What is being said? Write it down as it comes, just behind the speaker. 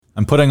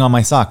I'm putting on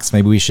my socks.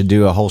 Maybe we should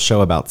do a whole show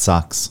about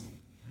socks.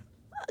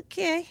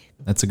 Okay.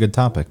 That's a good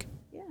topic.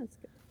 Yeah, that's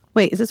good.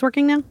 Wait, is this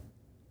working now?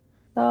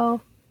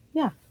 So,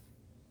 yeah.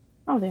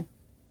 Oh, there.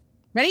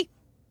 Ready?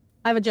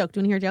 I have a joke.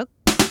 Do you want to hear a joke?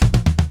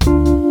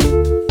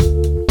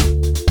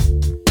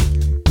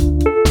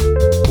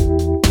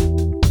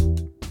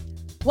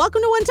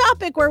 Welcome to One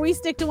Topic, where we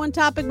stick to one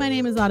topic. My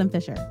name is Autumn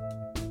Fisher.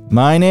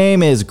 My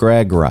name is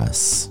Greg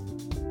Russ.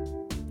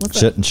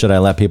 Should I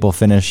let people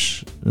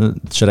finish?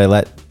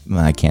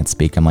 I can't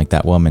speak. I'm like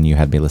that woman you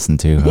had me listen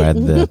to who had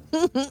the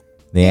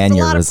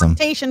aneurysm.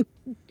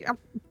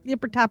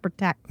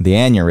 The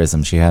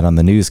aneurysm she had on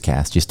the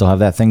newscast. You still have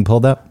that thing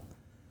pulled up?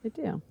 I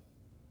do.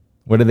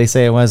 What did they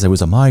say it was? It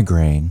was a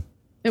migraine.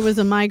 It was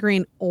a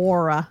migraine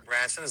aura.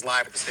 Branson is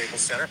live at the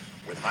Staples Center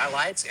with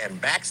highlights and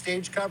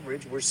backstage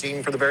coverage we're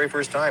seeing for the very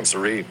first time.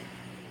 Sari.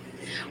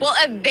 Well,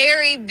 a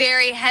very,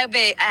 very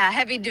heavy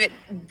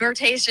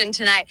rotation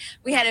tonight.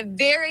 We had a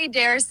very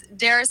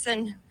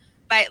Darrison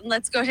fight.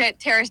 Let's go to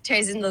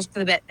Terry's and look for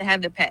the bit. They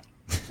have the pit.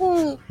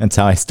 That's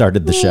how I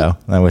started the show.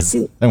 That was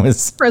that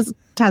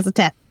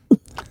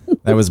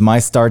was my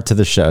start to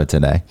the show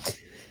today.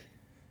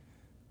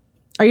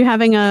 Are you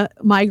having a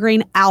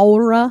migraine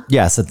aura?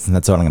 Yes, that's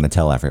what I'm going to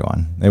tell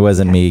everyone. It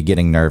wasn't me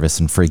getting nervous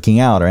and freaking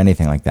out or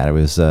anything like that. It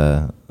was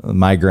a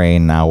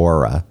migraine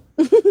aura.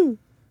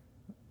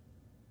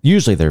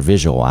 Usually they're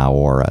visual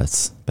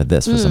auras, but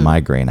this was a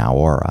migraine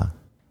aura.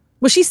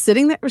 Was she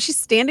sitting there? Was she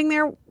standing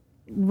there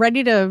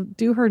ready to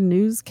do her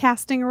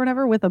newscasting or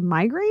whatever with a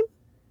migraine?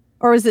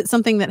 Or is it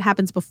something that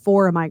happens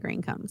before a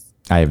migraine comes?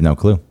 I have no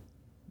clue.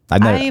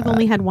 I've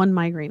only had one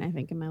migraine, I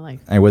think, in my life.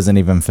 I wasn't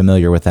even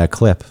familiar with that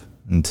clip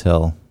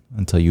until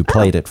you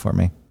played it for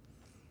me.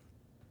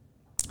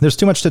 There's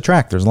too much to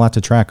track. There's a lot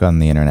to track on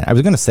the internet. I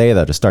was going to say,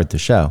 though, to start the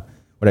show,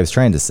 what I was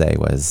trying to say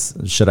was,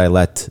 should I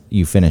let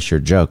you finish your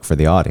joke for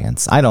the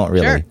audience? I don't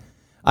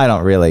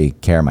really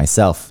care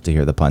myself to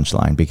hear the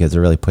punchline because it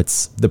really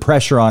puts the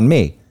pressure on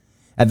me.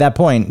 At that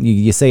point,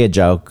 you say a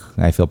joke.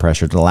 I feel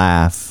pressure to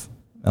laugh.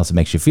 It also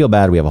makes you feel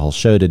bad. We have a whole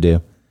show to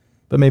do.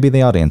 But maybe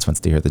the audience wants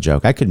to hear the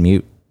joke. I could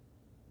mute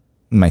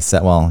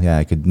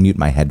I could mute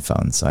my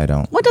headphones so I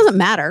don't. Well, it doesn't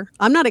matter.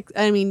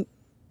 You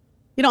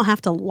don't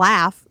have to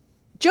laugh.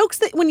 Jokes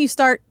that when you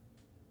start,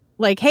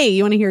 like, hey,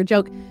 you want to hear a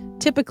joke?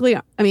 Typically,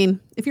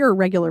 if you're a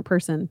regular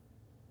person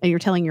and you're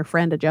telling your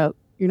friend a joke,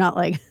 you're not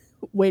like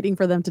waiting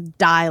for them to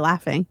die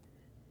laughing.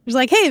 You're just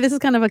like, hey, this is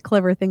kind of a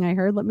clever thing I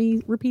heard. Let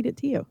me repeat it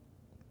to you.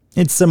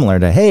 It's similar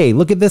to, hey,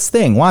 look at this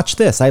thing. Watch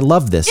this. I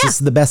love this. Yeah.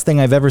 This is the best thing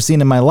I've ever seen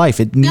in my life.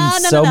 It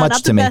means so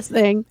much to me. Best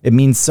thing. It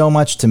means so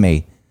much to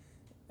me.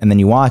 And then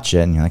you watch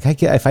it and you're like,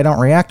 if I don't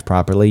react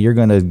properly, you're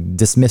going to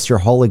dismiss your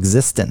whole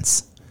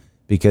existence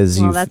because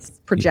that's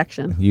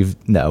projection.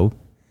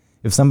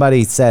 If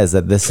somebody says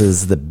that this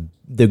is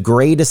the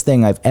greatest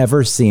thing I've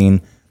ever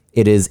seen,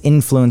 it has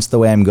influenced the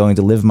way I'm going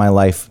to live my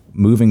life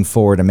moving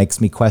forward and makes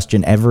me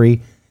question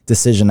every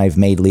decision I've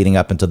made leading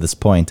up until this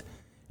point.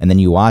 And then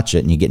you watch it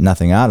and you get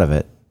nothing out of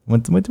it.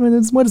 What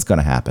is going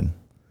to happen?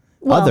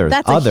 Well,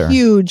 that's a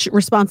huge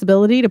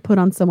responsibility to put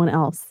on someone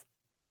else.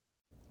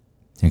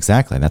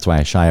 Exactly. That's why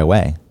I shy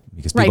away.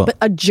 Because people, but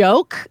a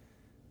joke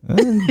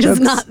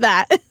is not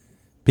that.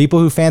 People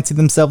who fancy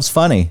themselves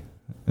funny,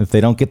 if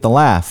they don't get the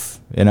laugh,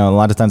 a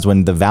lot of times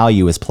when the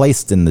value is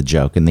placed in the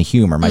joke and the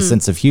humor, my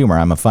sense of humor,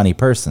 I'm a funny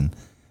person.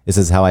 This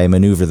is how I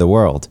maneuver the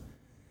world.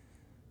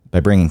 By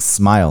bringing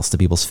smiles to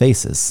people's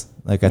faces.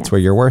 Like that's where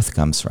your worth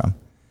comes from.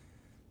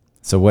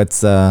 So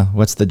what's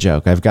the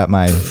joke? I've got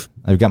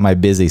my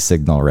busy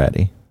signal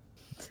ready.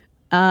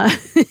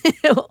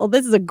 Well,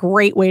 this is a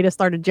great way to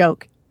start a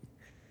joke.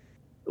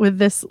 With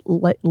this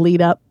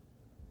lead up,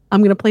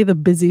 I'm going to play the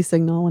busy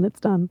signal when it's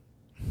done.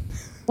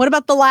 What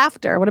about the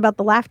laughter? What about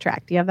the laugh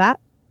track? Do you have that?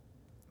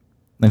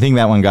 I think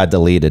that one got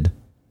deleted.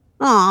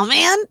 Oh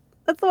man,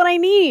 that's what I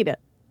need.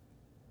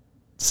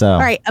 So, all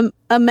right,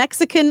 a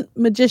Mexican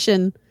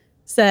magician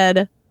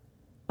said,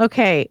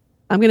 "Okay,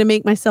 I'm going to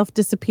make myself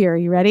disappear.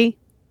 You ready?"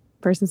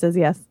 Person says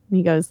yes. And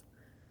he goes,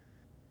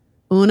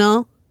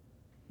 "Uno,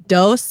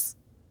 dos,"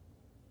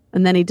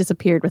 and then he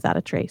disappeared without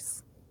a trace.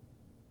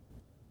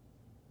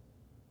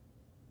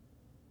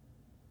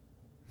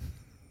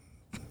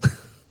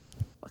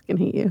 Fucking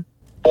hate you.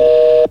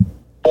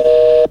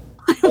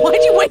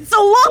 Why'd you wait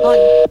so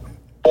long?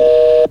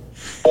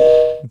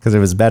 Because it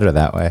was better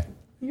that way.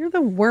 You're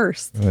the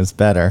worst. It was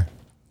better.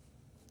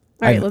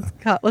 All right,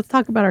 let's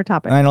talk about our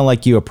topic. I don't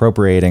like you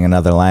appropriating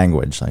another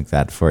language like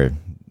that for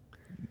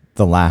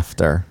the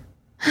laughter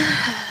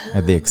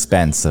at the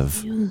expense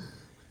of.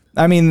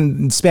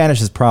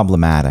 Spanish is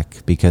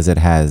problematic because it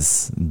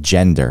has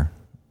gender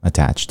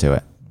attached to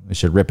it. We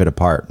should rip it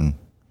apart and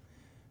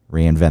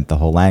reinvent the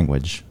whole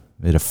language.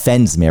 It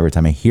offends me every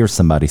time I hear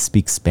somebody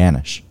speak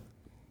Spanish.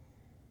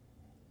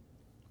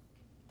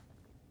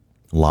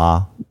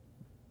 La.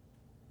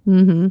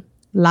 Mm-hmm.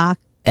 La.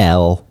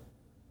 El.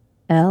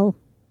 El.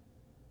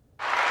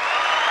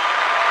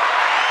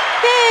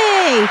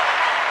 Yay!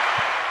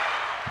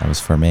 That was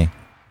for me.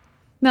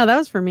 No, that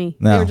was for me.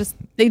 No.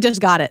 They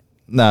just got it.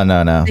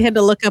 No. They had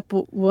to look up.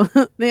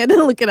 They had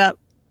to look it up.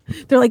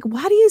 They're like,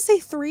 "Why do you say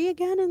 3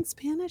 again in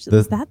Spanish?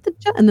 Is that the?"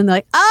 And then they're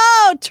like,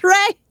 "Oh,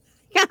 Trey."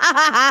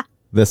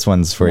 This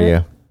one's for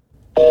you.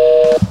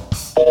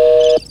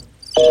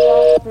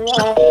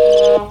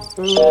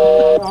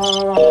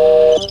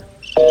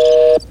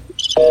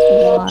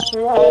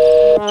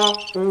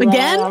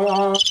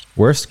 Again?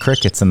 Worst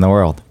crickets in the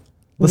world.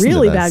 Listen to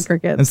Really this. bad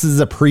crickets. This is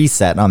a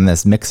preset on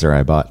this mixer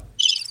I bought.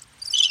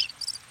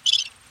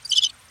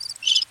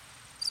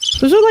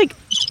 Those are like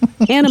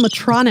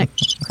animatronic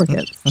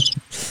crickets.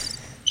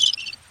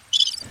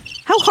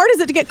 How hard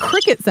is it to get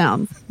cricket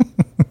sounds?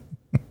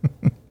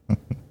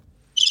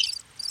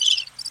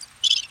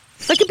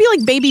 That could be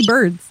like baby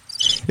birds.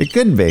 It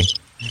could be.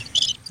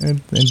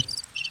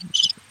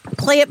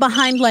 Play it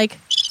behind like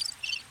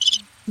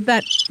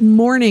that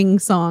morning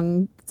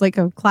song. It's like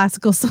a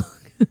classical song.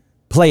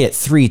 Play it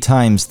 3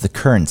 times the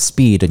current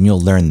speed and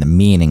you'll learn the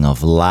meaning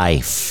of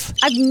life.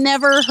 I've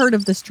never heard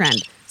of this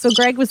trend. So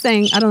Greg was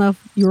saying, I don't know if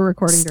you were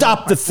recording.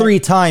 Stop the 3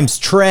 times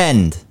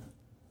trend.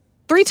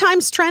 3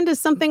 times trend is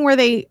something where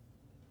they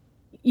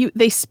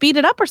speed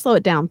it up or slow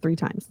it down 3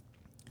 times.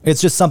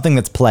 It's just something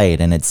that's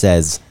played and it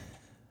says,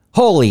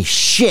 holy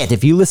shit,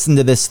 if you listen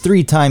to this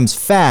 3 times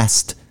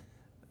fast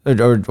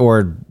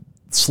or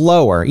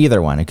slower,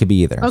 either one, it could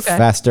be either. Okay.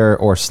 Faster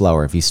or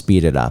slower if you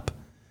speed it up.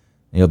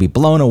 You'll be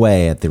blown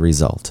away at the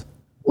result.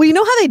 Well, you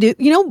know how they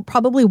do,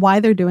 probably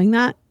why they're doing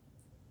that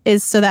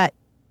is so that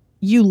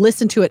you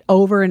listen to it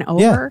over and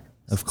over.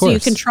 Yeah, of course. So you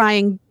can try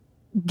and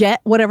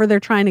get whatever they're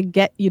trying to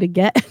get you to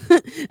get.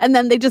 And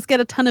then they just get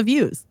a ton of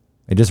views.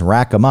 They just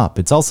rack them up.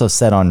 It's also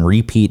set on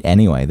repeat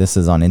anyway. This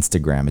is on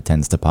Instagram. It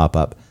tends to pop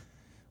up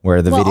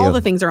where the video. All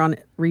the things are on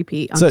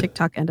repeat on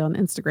TikTok and on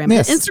Instagram.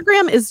 Yes. And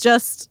Instagram is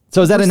just.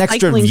 So is that an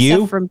extra recycling view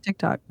stuff from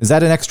TikTok? Is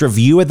that an extra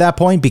view at that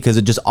point because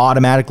it just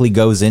automatically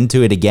goes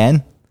into it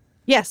again?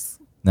 Yes.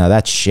 No,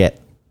 that's shit.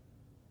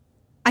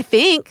 I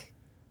think.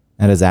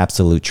 That is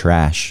absolute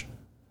trash.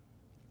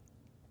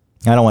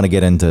 I don't want to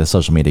get into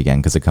social media again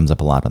because it comes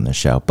up a lot on this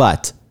show.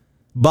 But,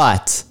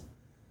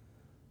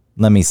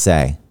 let me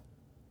say,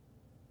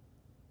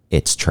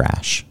 it's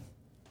trash.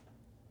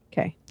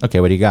 Okay. Okay,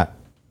 what do you got?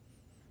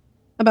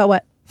 About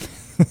what?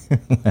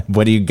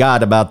 What do you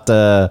got about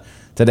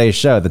today's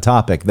show, the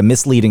topic, the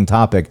misleading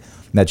topic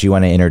that you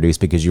want to introduce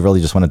because you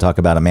really just want to talk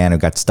about a man who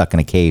got stuck in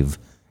a cave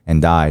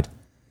and died?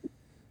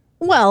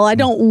 Well, I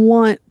don't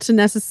want to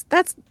necessarily.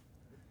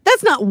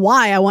 That's not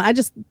why I want. I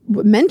just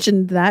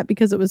mentioned that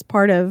because it was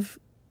part of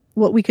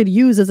what we could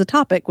use as a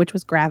topic, which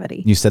was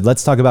gravity. You said,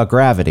 let's talk about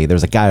gravity.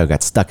 There's a guy who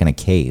got stuck in a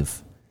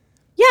cave.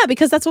 Yeah,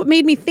 because that's what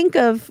made me think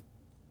of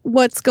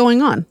what's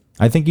going on.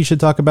 I think you should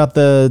talk about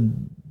the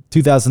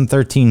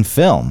 2013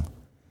 film,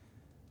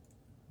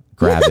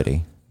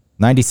 Gravity.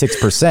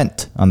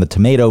 96% on the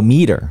tomato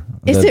meter.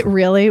 Is it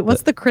really?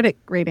 What's the critic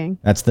rating?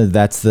 That's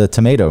the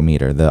tomato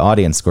meter. The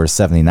audience scores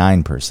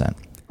 79%.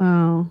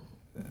 Oh.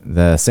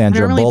 The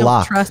Sandra really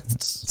Bullock. Don't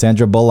trust.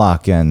 Sandra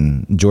Bullock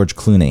and George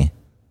Clooney.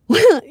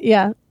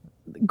 Yeah.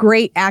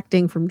 Great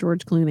acting from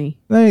George Clooney.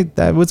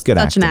 That was good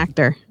Such acting. an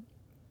actor.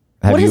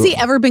 What has he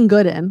ever been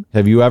good in?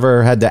 Have you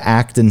ever had to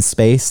act in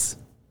space?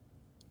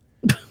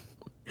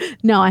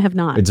 No, I have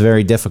not. It's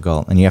very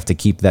difficult, and you have to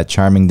keep that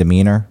charming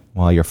demeanor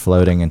while you're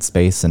floating in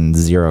space in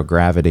zero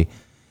gravity.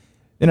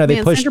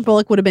 They pushed. Sandra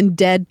Bullock would have been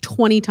dead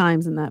 20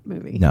 times in that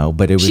movie. No,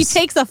 but it was. She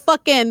takes a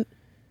fucking,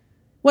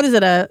 what is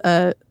it,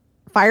 a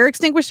fire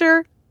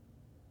extinguisher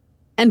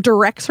and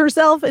directs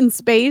herself in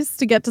space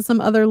to get to some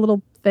other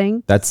little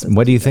thing.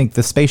 What do you think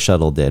the space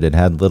shuttle did? It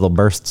had little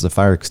bursts of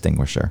fire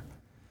extinguisher.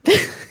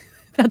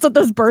 That's what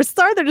those bursts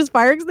are? They're just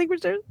fire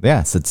extinguishers?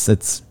 Yes,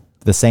 it's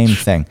the same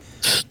thing.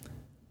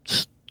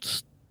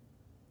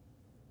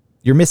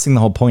 You're missing the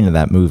whole point of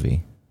that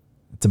movie.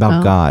 It's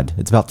about God.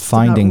 It's about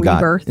finding God.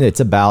 Rebirth. It's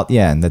about,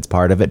 and that's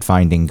part of it,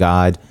 finding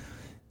God.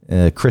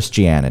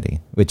 Christianity,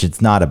 which it's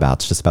not about.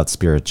 It's just about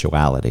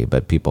spirituality,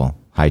 but people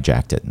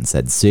hijacked it and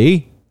said,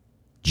 see,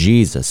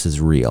 Jesus is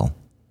real.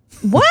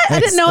 What? I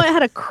didn't know it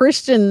had a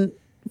Christian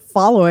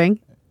following.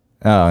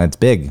 Oh, it's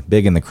big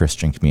in the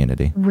Christian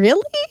community.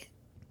 Really?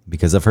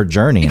 Because of her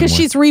journey. Because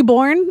she's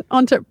reborn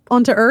onto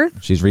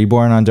Earth? She's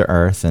reborn onto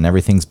Earth and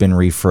everything's been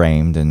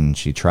reframed and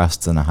she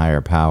trusts in a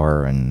higher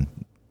power and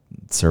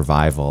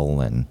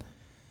survival and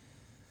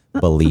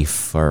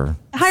belief or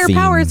higher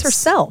power is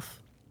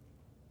herself.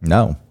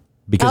 No.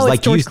 Because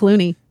it's George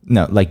Clooney.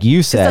 No, like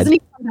you said. Doesn't he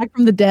come back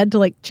from the dead to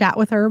like chat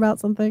with her about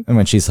something? And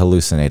when she's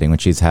hallucinating, when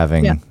she's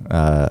having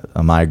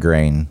a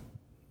migraine.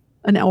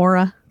 An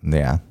aura.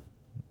 Yeah.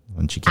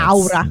 When she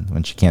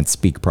can't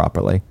speak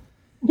properly.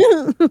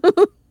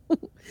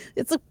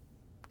 It's a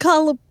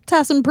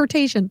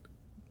teleportation.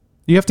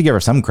 You have to give her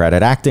some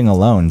credit. Acting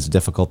alone is a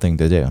difficult thing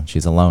to do.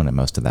 She's alone in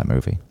most of that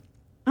movie.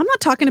 I'm not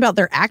talking about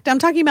their act. I'm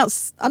not talking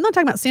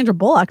about Sandra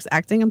Bullock's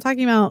acting. I'm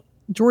talking about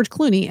George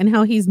Clooney and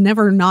how he's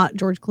never not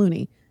George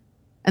Clooney.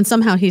 And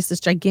somehow he's this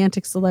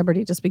gigantic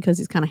celebrity just because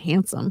he's kind of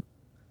handsome.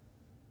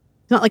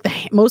 He's not like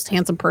the most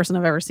handsome person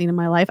I've ever seen in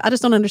my life. I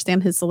just don't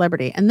understand his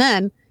celebrity. And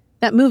then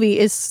that movie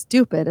is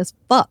stupid as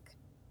fuck.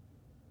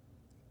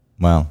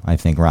 Well, I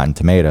think Rotten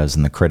Tomatoes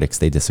and the critics,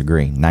 they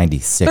disagree.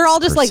 96%. They're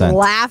all just like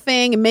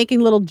laughing and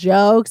making little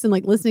jokes and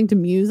like listening to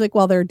music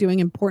while they're doing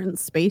important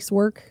space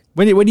work.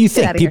 What do you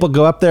think? outta People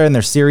go up there and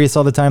they're serious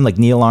all the time, like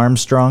Neil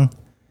Armstrong?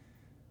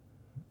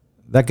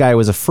 That guy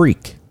was a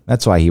freak.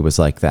 That's why he was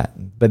like that.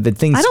 But the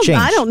things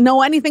changed. I don't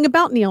know anything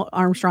about Neil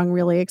Armstrong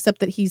really, except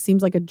that he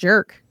seems like a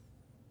jerk.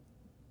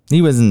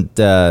 He wasn't,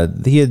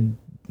 he had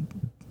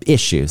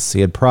issues.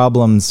 He had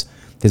problems.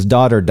 His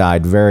daughter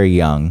died very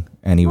young,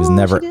 and he was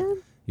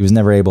he was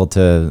never able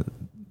to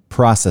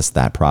process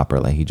that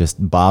properly. He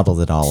just bottled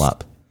it all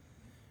up.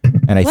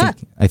 And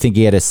I think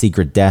he had a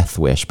secret death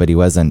wish, but he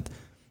wasn't,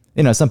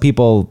 some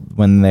people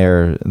when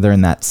they're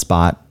in that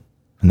spot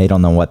and they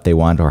don't know what they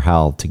want or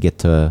how to get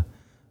to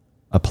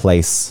a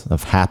place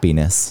of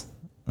happiness.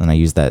 And I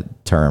use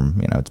that term,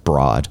 it's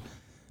broad,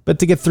 but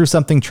to get through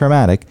something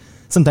traumatic,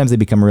 sometimes they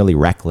become really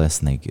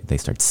reckless and they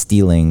start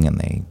stealing and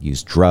they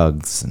use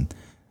drugs and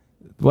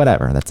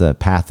whatever. That's a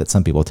path that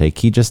some people take.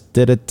 He just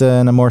did it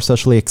in a more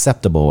socially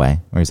acceptable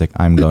way, where he's like,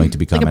 I'm going to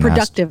become like a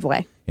productive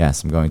way.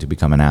 Yes, I'm going to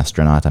become an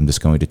astronaut. I'm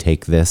just going to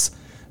take this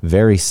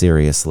very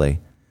seriously.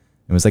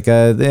 It was like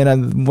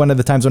one of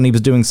the times when he was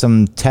doing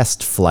some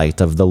test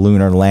flight of the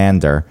lunar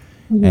lander,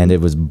 and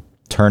it was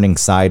turning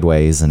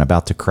sideways and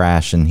about to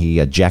crash, and he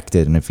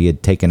ejected. And if he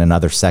had taken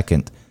another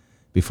second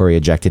before he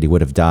ejected, he would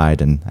have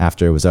died. And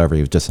after it was over,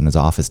 he was just in his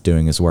office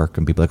doing his work,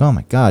 and people were like, oh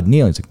my God,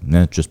 Neil. He's like,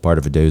 nah, it's just part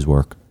of a day's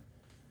work.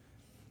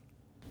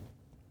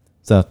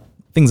 So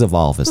things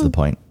evolve is the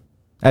point.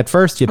 At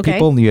first, you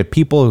had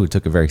people who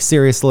took it very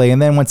seriously,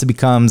 and then once it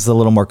becomes a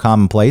little more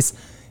commonplace,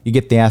 you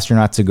get the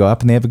astronauts who go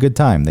up and they have a good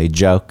time. They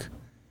joke.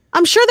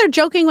 I'm sure they're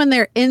joking when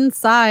they're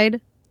inside.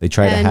 They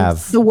try to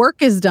have the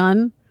work is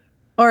done,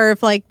 or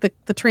if like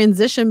the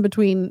transition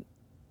between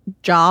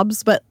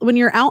jobs. But when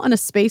you're out on a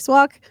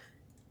spacewalk,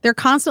 they're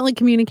constantly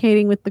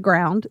communicating with the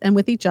ground and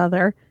with each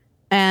other,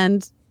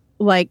 and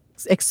like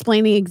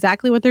explaining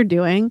exactly what they're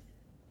doing.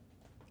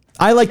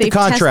 I like the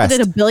contrast. They've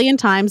tested it 1 billion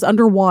times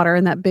underwater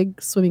in that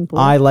big swimming pool.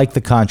 I like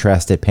the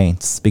contrast it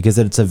paints because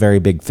it's a very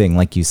big thing,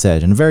 like you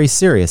said, and very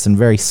serious and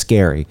very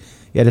scary.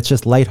 Yet it's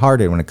just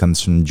lighthearted when it comes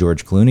from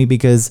George Clooney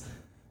because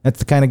that's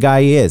the kind of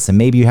guy he is. And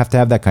maybe you have to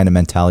have that kind of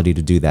mentality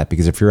to do that,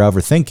 because if you're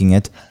overthinking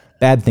it,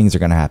 bad things are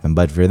going to happen.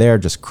 But if you're there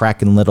just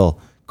cracking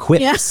little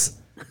quips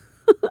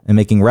and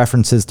making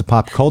references to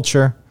pop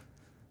culture,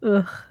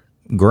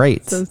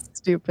 great. So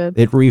stupid.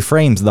 It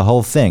reframes the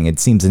whole thing. It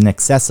seems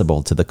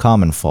inaccessible to the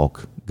common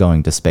folk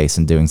going to space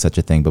and doing such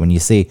a thing. But when you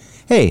see,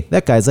 hey,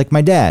 that guy's like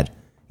my dad.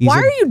 Why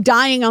are you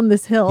dying on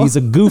this hill? He's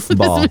a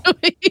goofball.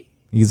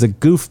 He's a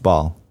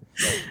goofball.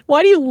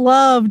 Why do you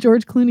love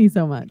George Clooney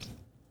so much?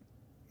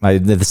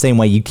 The same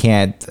way you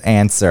can't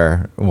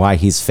answer why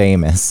he's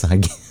famous.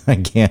 I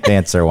can't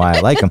answer why I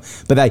like him.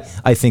 But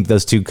I think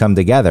those two come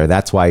together.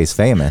 That's why he's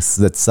famous.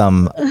 That's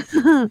something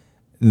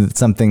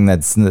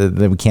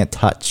that we can't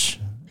touch.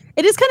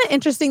 It is kind of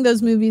interesting,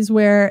 those movies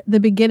where the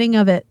beginning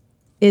of it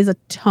is a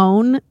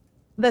tone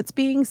that's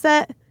being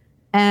set,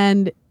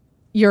 and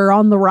you're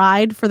on the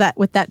ride for that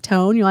with that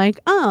tone. You're like,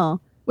 oh,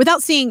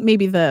 without seeing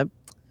the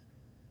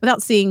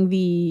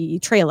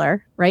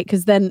trailer, right?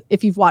 Because then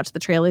if you've watched the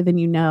trailer, then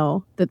you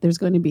know that there's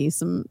going to be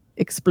some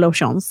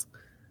explosions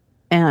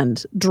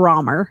and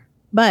drama.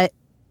 But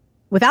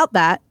without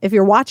that, if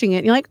you're watching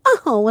it, you're like,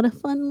 oh, what a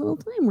fun little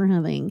time we're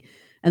having.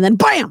 And then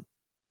bam,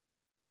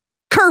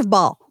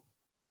 curveball.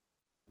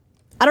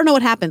 I don't know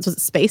what happens. Was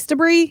it space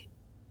debris,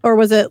 or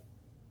was it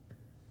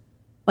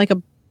like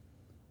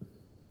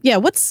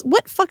what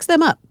fucks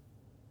them up?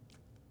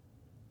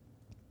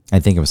 I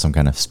think it was some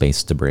kind of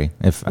space debris.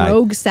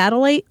 Rogue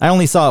satellite? I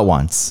only saw it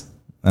once,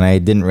 and I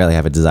didn't really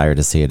have a desire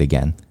to see it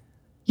again.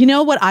 You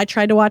know what I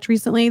tried to watch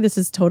recently? This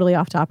is totally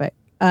off topic.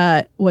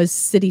 Was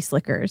City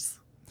Slickers.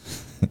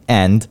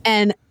 And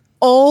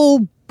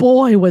oh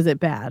boy, was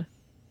it bad.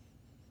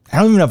 I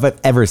don't even know if I've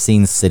ever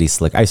seen City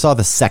Slick. I saw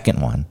the second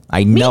one.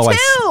 Me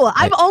too.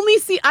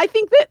 I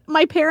think that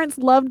my parents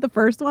loved the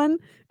first one,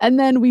 and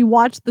then we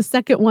watched the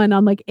second one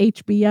on like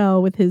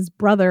HBO with his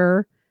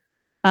brother.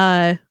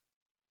 Morgan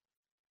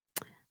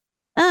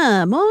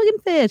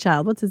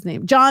Fairchild. What's his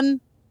name? John.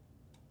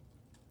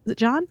 Is it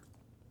John?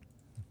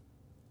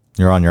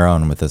 You're on your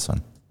own with this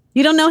one.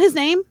 You don't know his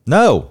name?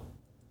 No.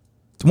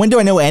 When do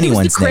I know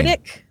anyone's name? The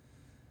critic.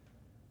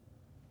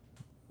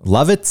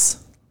 Lovitz?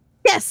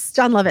 Yes,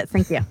 John Lovitz.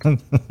 Thank you.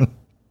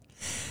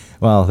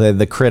 Well,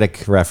 the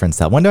critic referenced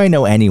that. When do I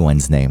know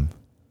anyone's name?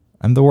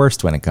 I'm the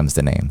worst when it comes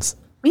to names.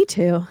 Me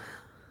too.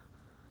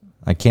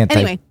 I can't.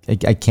 Anyway.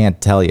 I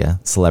can't tell you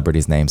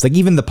celebrities' names. Like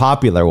even the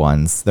popular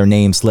ones, their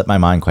names slip my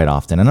mind quite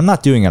often, and I'm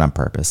not doing it on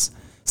purpose.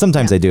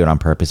 Sometimes I do it on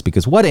purpose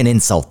because what an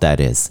insult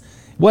that is.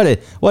 What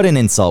an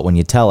insult when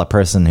you tell a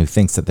person who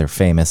thinks that they're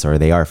famous or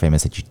they are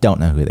famous that you don't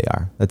know who they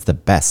are. That's the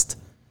best.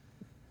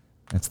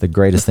 That's the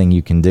greatest thing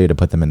you can do to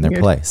put them in their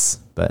place.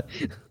 But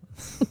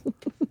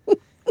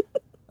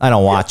I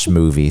don't watch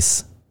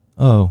movies.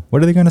 Oh,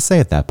 what are they going to say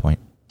at that point?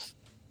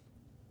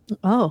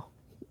 Oh.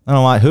 I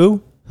don't want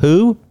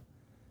who?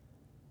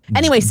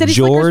 Anyway, City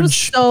Slickers was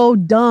so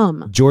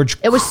dumb. George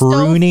It was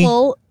Clooney. so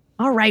full.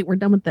 All right, we're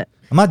done with it.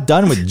 I'm not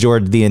done with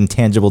George, the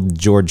intangible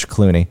George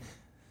Clooney.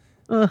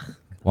 Ugh.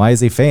 Why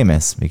is he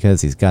famous?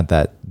 Because he's got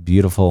that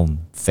beautiful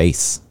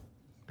face.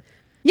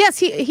 Yes,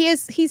 he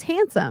is. He's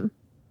handsome.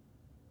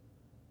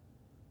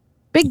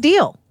 Big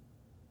deal.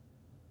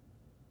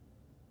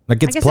 It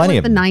gets I guess plenty it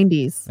of was the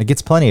 90s. It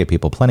gets plenty of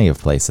people, plenty of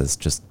places,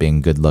 just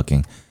being good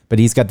looking. But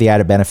he's got the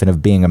added benefit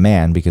of being a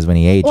man because when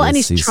he ages, Well, and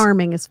he's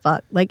charming as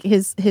fuck. Like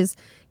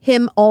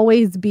him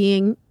always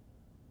being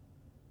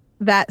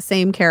that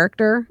same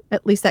character.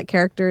 At least that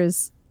character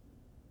is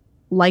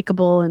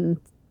likable and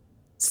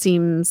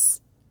seems.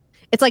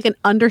 It's like an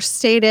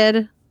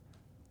understated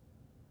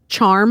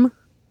charm,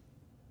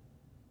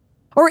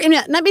 or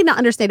maybe not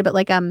understated, but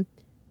like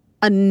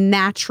a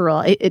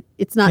natural.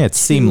 It's not. Yeah, it's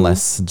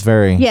seamless. It's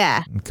very.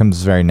 Yeah. It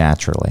comes very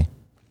naturally.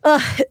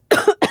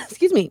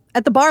 Excuse me.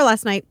 At the bar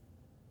last night,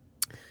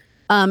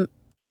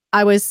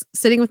 I was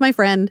sitting with my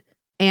friend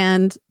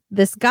and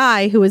this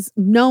guy who was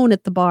known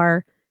at the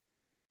bar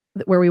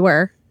where we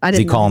were. Does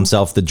he call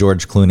himself the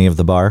George Clooney of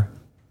the bar?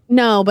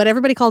 No, but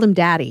everybody called him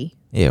Daddy.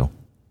 Ew.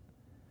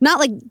 Not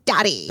like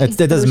Daddy. That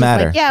doesn't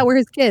matter. Like, yeah, we're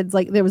his kids.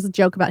 Like there was a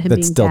joke about him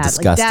That's being still dad.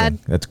 disgusting. Like, Dad,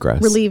 that's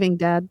gross. relieving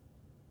Dad.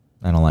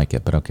 I don't like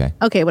it, but okay.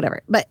 Okay,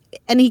 whatever.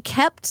 And he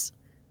kept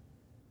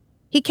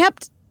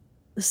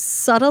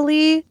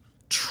subtly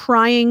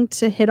trying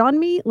to hit on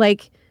me,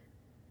 like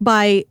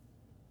by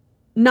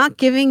not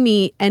giving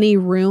me any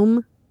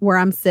room where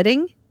I'm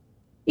sitting.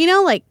 You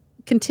know, like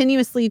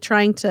continuously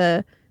trying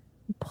to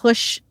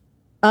push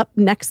up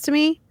next to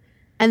me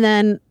and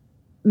then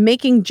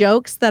making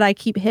jokes that I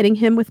keep hitting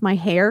him with my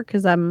hair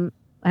because I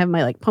have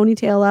my like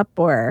ponytail up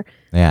or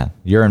yeah,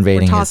 you're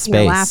invading we're his talking or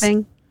space.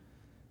 laughing.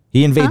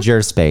 He invades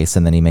your space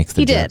and then he makes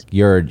the He joke. did.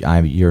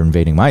 You're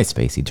invading my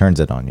space. He turns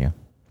it on you.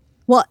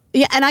 Well,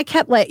 yeah, and I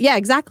kept like, yeah,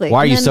 exactly. Why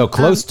are And you then, so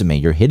close to me?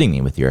 You're hitting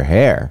me with your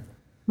hair.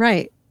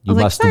 Right. You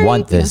must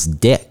want this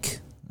dick.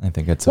 I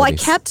think that's what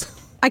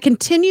I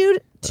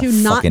continued to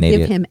not fucking give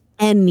idiot. him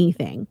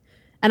anything.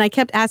 And I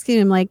kept asking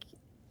him like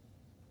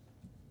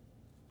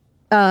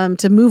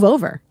to move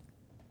over.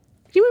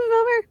 Could you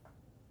move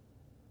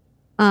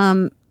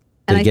over?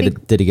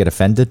 And did he get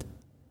offended?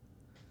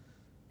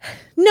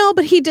 No,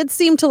 but he did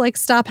seem to like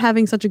stop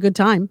having such a good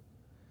time.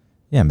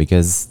 Yeah,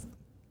 because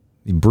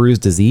he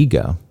bruised his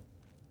ego.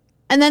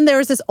 And then there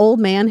was this old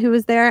man who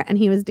was there and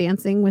he was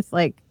dancing with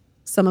like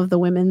some of the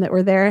women that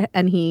were there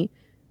and he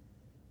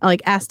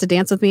like asked to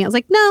dance with me. I was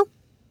like, no.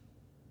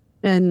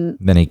 And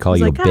Then he called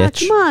you like, a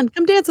bitch. come on,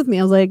 come dance with me.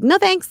 I was like, no,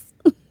 thanks.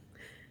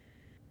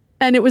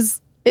 And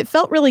it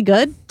felt really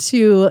good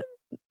to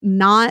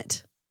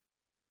not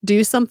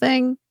do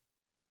something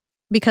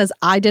because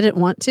I didn't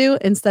want to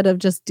instead of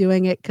just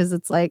doing it because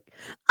it's like,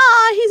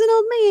 he's an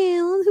old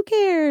man. Who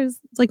cares?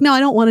 It's like, no, I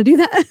don't want to do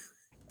that.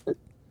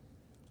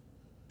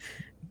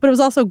 But it was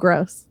also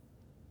gross.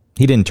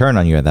 He didn't turn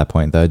on you at that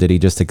point, though. Did he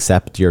just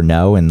accept your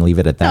no and leave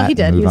it at that? No, he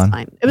did. and He move was on?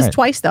 fine. It was Right.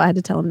 twice, though. I had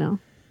to tell him no.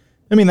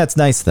 I mean, that's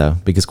nice, though,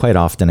 because quite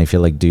often I feel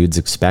like dudes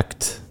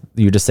expect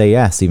you to say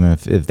yes, even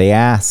if they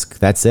ask,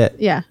 that's it.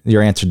 Yeah.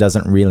 Your answer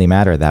doesn't really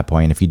matter at that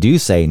point. If you do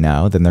say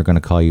no, then they're going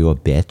to call you a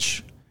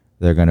bitch.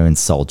 They're going to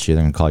insult you.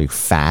 They're going to call you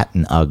fat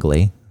and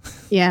ugly.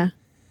 Yeah.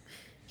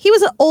 He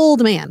was an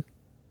old man,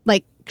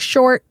 like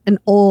short and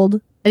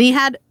old. And he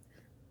had,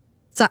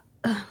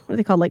 what are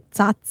they called? Like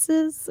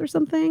tzatzes or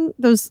something?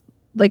 Those,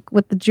 like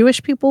what the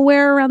Jewish people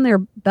wear around their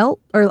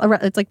belt, or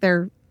it's like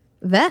their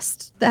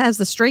vest that has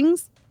the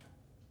strings.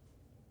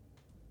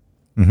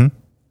 Mm-hmm.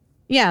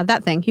 Yeah,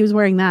 that thing. He was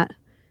wearing that.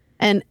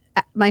 And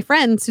my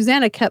friend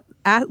Susanna kept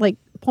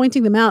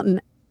pointing them out and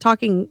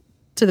talking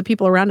to the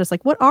people around us,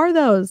 like, what are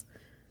those?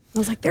 I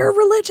was like, they're a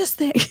religious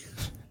thing.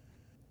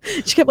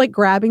 She kept like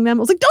grabbing them. I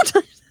was like, don't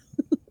touch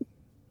them.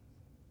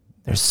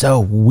 They're so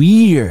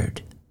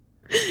weird.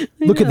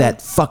 Look at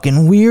that fucking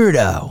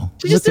weirdo.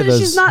 She just Look at said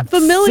she's not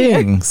familiar.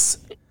 things.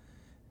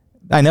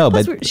 I know,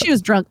 Plus, but she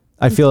was drunk.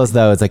 I feel as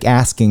though it's like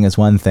asking is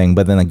one thing,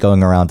 but then like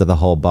going around to the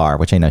whole bar,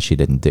 which I know she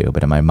didn't do,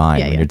 but in my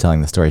mind, when you're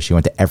telling the story, she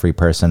went to every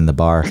person in the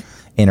bar,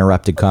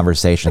 interrupted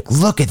conversation. Like,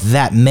 look at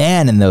that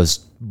man and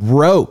those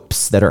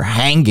ropes that are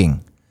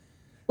hanging.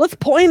 Let's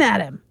point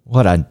at him.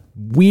 What a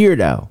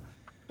weirdo.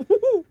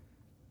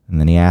 And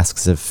then he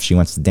asks if she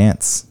wants to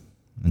dance.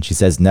 And she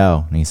says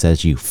no. And he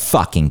says, you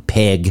fucking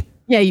pig.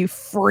 Yeah, you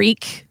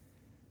freak.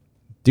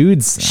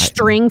 Dudes.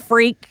 String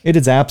freak. It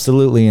is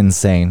absolutely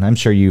insane. I'm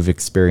sure you've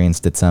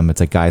experienced it some. It's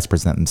like guys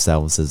present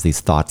themselves as these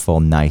thoughtful,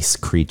 nice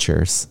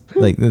creatures.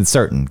 Like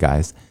certain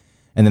guys.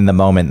 And then the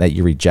moment that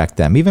you reject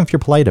them, even if you're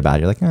polite about it,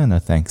 you're like, oh, no,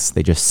 thanks.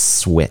 They just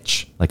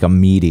switch like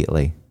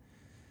immediately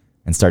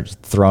and start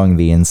throwing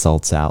the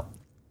insults out.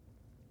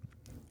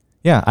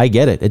 Yeah, I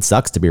get it. It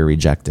sucks to be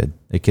rejected.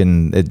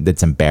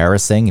 It's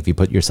embarrassing if you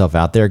put yourself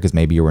out there because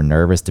maybe you were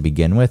nervous to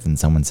begin with and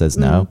someone says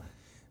no.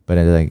 But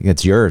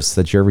it's yours.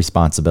 That's your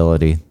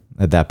responsibility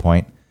at that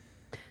point.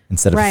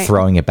 Instead of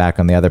throwing it back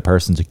on the other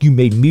person. It's like, you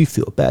made me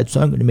feel bad,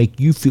 so I'm going to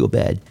make you feel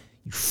bad.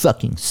 You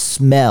fucking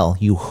smell,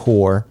 you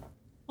whore.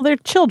 Well, they're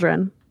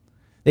children.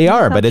 They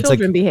are, That's but how it's like...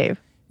 children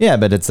behave. Yeah,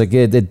 but it's like...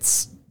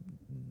 It's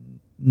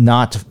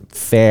not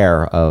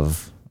fair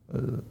of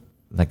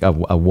like a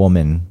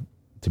woman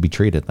to be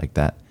treated like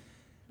that.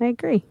 I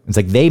agree. It's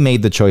like they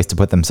made the choice to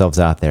put themselves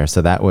out there.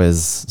 So that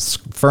was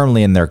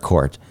firmly in their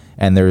court.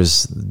 And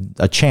there's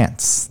a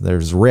chance,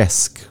 there's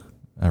risk,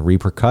 a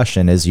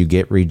repercussion as you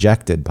get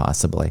rejected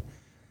possibly.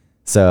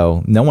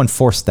 So no one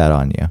forced that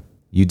on you.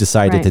 You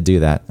decided to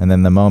do that. And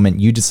then the moment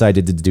you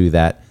decided to do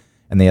that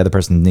and the other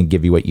person didn't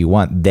give you what you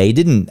want, they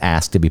didn't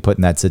ask to be put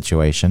in that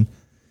situation.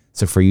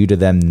 So for you to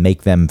then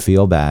make them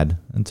feel bad,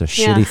 it's a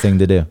shitty thing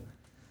to do.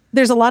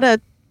 There's a lot of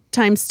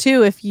times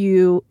too, if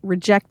you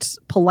reject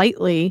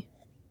politely,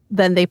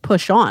 then they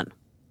push on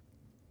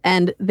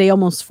and they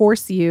almost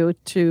force you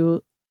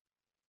to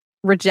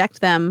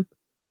reject them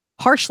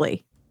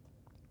harshly.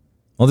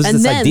 Well,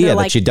 there's this idea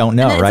that you don't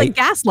know, right? It's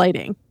like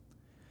gaslighting.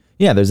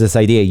 Yeah, there's this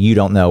idea you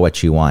don't know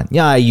what you want.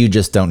 Yeah, you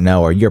just don't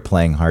know, or you're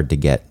playing hard to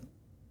get.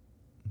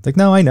 It's like,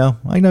 no, I know.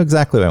 I know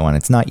exactly what I want.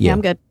 It's not you. Yeah,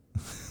 I'm good.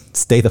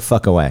 Stay the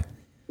fuck away.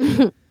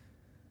 If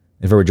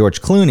it were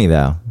George Clooney,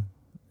 though,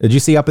 did you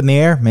see Up in the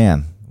Air?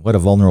 Man, what a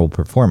vulnerable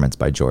performance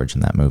by George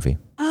in that movie.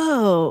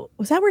 Oh,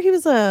 was that where he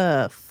was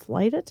a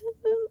flight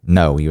attendant?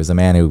 No, he was a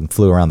man who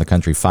flew around the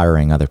country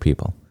firing other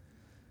people.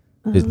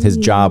 His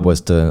job was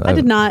to... I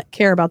did not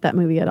care about that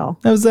movie at all.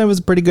 That was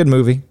a pretty good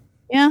movie.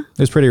 Yeah. It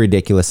was pretty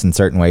ridiculous in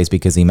certain ways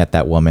because he met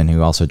that woman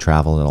who also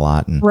traveled a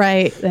lot. And,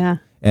 right, yeah.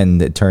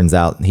 And it turns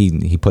out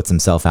he puts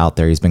himself out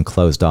there. He's been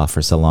closed off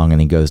for so long,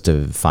 and he goes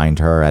to find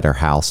her at her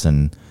house,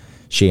 and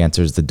she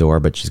answers the door,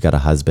 but she's got a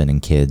husband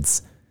and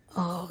kids.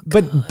 Oh,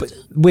 God. But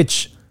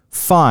which,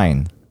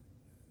 fine.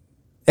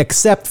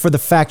 Except for the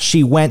fact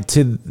she went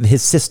to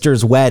his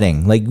sister's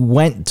wedding, like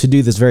went to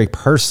do this very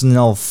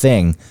personal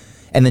thing.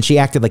 And then she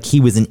acted like he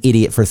was an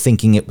idiot for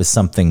thinking it was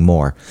something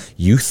more.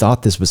 You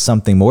thought this was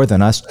something more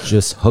than us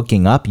just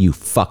hooking up, you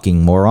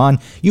fucking moron.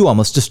 You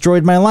almost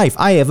destroyed my life.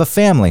 I have a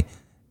family.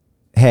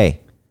 Hey,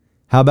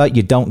 how about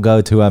you don't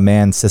go to a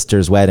man's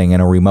sister's wedding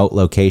in a remote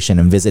location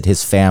and visit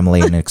his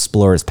family and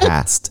explore his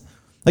past?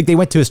 Like they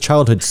went to his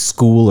childhood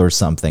school or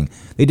something.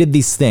 They did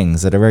these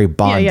things that are very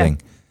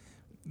bonding.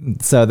 Yeah.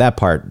 So that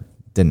part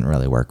didn't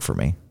really work for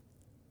me.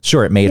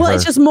 Sure, it made her... Well,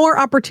 it's just more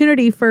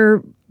opportunity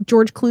for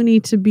George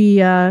Clooney to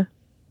be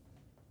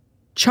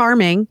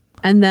charming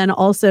and then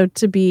also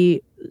to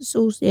be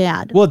so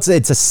sad. Well, it's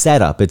a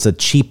setup. It's a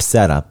cheap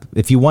setup.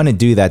 If you want to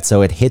do that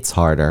so it hits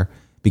harder,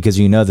 because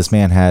you know this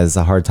man has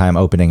a hard time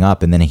opening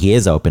up, and then he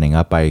is opening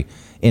up by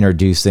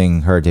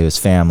introducing her to his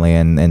family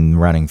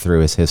and running through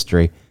his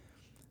history,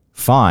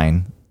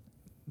 fine.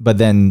 But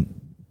then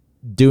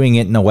doing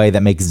it in a way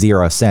that makes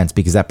zero sense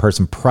because that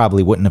person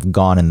probably wouldn't have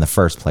gone in the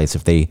first place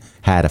if they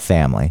had a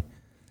family.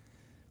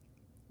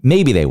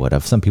 Maybe they would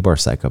have. Some people are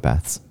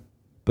psychopaths.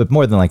 But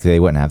more than likely they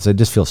wouldn't have. So it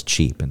just feels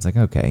cheap. It's like,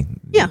 okay,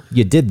 yeah,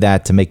 you did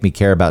that to make me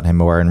care about him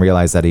more and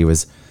realize that he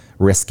was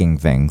risking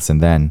things.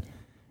 And then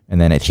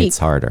it hits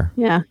harder.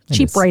 Yeah,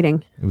 cheap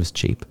writing. It was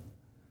cheap.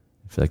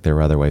 I feel like there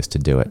were other ways to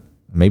do it.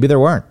 Maybe there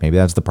weren't. Maybe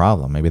that's the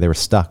problem. Maybe they were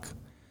stuck.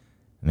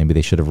 Maybe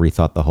they should have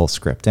rethought the whole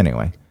script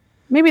anyway.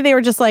 Maybe they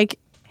were just like,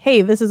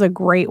 hey, this is a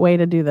great way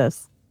to do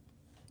this.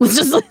 Let's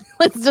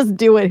just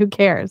do it. Who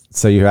cares?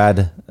 So you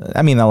had,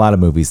 I mean, a lot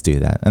of movies do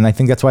that. And I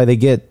think that's why they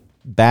get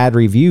bad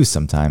reviews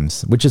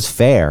sometimes, which is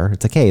fair.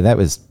 It's like, hey,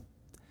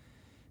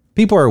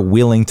 people are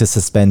willing to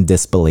suspend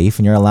disbelief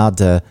and you're allowed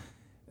to,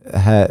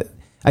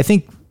 I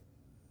think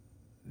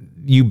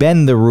you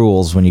bend the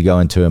rules when you go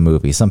into a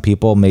movie. Some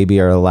people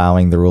maybe are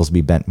allowing the rules to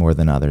be bent more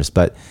than others,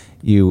 but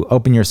you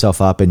open yourself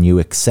up and you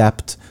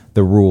accept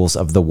the rules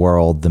of the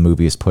world the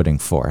movie is putting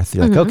forth.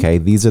 You're like, okay,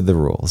 these are the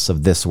rules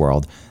of this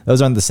world.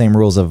 Those aren't the same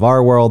rules of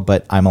our world,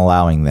 but I'm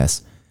allowing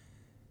this.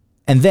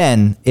 And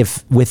then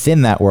if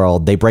within that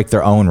world they break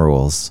their own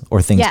rules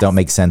or things don't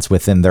make sense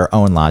within their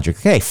own logic,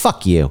 hey,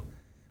 fuck you.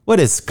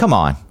 Come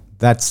on.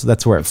 That's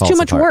where it falls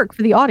apart. Too much work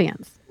for the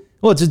audience.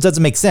 Well, it just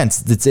doesn't make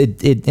sense.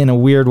 It in a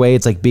weird way,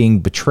 it's like being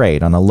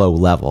betrayed on a low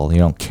level. You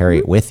don't carry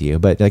it with you,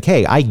 but like,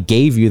 hey, I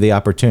gave you the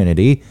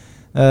opportunity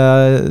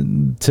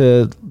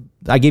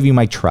I gave you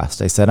my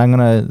trust. I said, I'm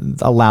going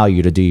to allow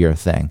you to do your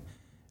thing.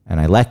 And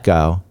I let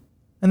go.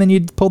 And then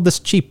you pulled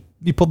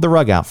the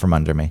rug out from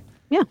under me.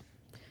 Yeah.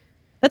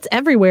 That's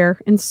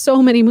everywhere in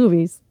so many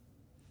movies.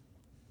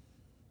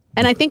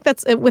 And I think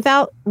that's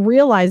without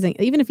realizing,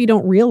 even if you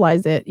don't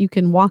realize it, you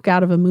can walk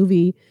out of a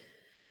movie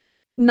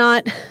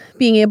not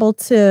being able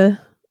to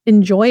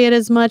enjoy it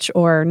as much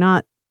or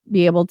not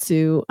be able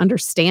to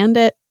understand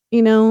it,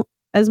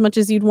 as much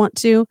as you'd want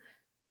to.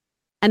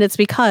 And it's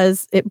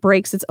because it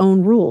breaks its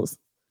own rules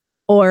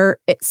or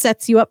it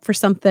sets you up for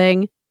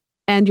something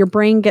and your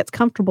brain gets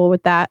comfortable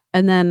with that.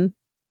 And then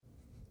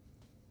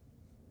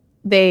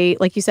they,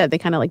 like you said, they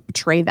kind of like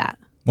betray that.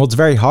 Well, it's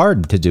very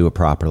hard to do it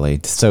properly.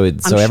 So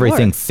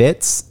everything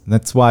fits.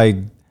 That's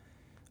why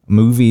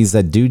movies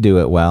that do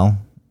it well,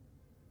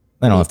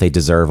 I don't know if they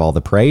deserve all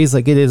the praise.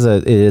 Like it is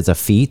a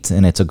feat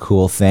and it's a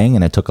cool thing.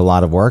 And it took a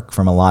lot of work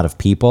from a lot of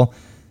people.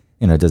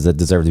 Does it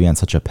deserve to be on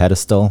such a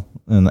pedestal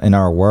in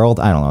our world?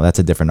 I don't know. That's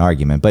a different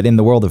argument. But in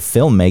the world of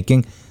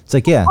filmmaking, it's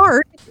like, yeah.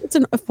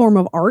 It's a form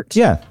of art.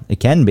 Yeah, it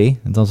can be.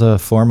 It's also a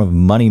form of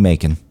money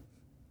making.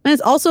 And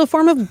it's also a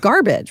form of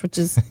garbage, which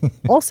is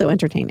also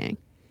entertaining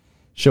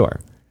Sure.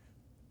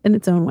 in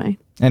its own way.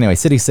 Anyway,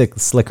 City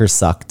Slickers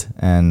sucked,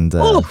 and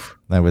Oof.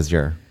 that was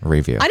your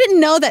review. I didn't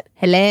know that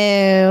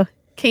hello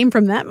came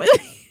from that movie.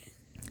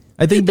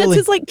 I think That's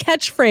his like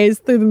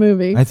catchphrase through the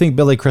movie. I think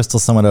Billy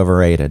Crystal's somewhat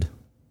overrated.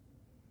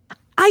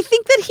 I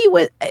think that he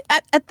was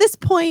at this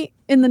point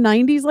in the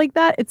 90s like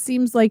that, it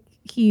seems like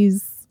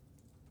he's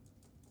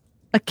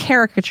a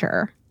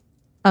caricature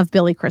of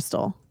Billy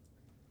Crystal.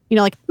 You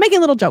know, like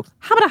making little jokes.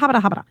 Habada,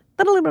 habada, habada,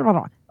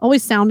 da-da-da-da-da-da,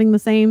 always sounding the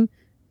same.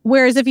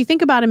 Whereas if you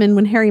think about him in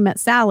When Harry Met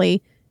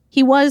Sally,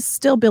 he was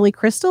still Billy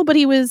Crystal, but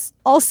he was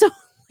also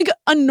like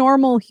a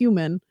normal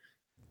human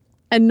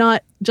and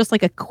not just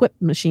like a quip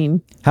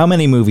machine. How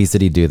many movies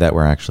did he do that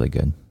were actually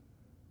good?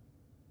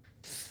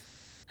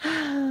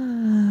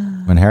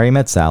 When Harry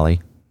Met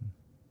Sally.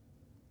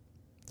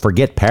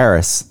 Forget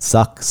Paris.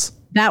 Sucks.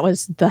 That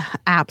was the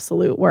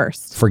absolute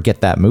worst.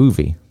 Forget that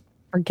movie.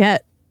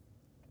 Forget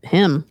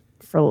him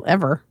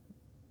forever.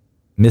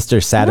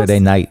 Mr. Saturday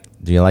Night.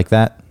 Do you like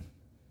that?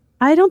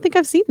 I don't think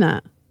I've seen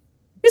that.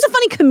 He's a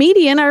funny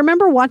comedian. I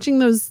remember watching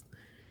those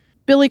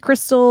Billy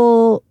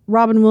Crystal,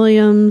 Robin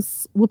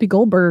Williams, Whoopi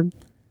Goldberg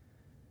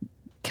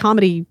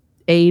comedy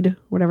aid,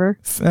 whatever.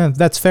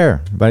 That's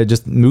fair, but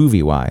just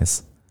movie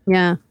wise.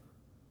 Yeah.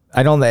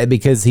 I don't,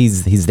 because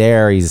he's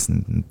there. He's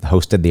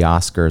hosted the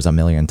Oscars a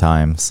million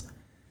times.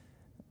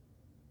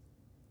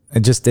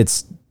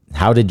 It's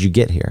how did you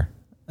get here?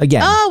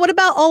 Again. Oh, what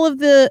about all of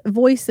the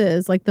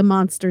voices, like the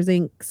Monsters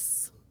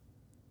Inc.'s?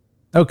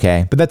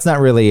 Okay, but that's not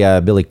really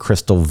a Billy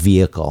Crystal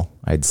vehicle,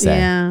 I'd say.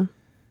 Yeah.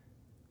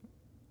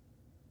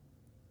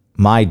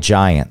 My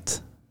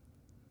Giant.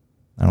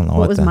 I don't know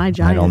What was My I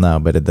Giant? don't know,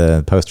 but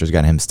the poster's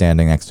got him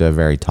standing next to a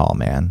very tall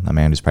man. A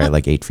man who's probably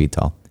like 8 feet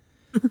tall.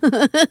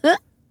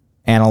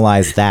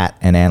 Analyze that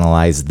and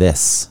analyze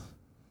this.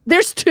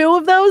 There's two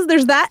of those.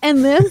 There's that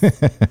and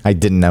this. I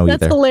didn't know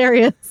That's either.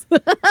 hilarious.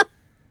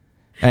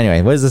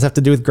 Anyway, what does this have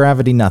to do with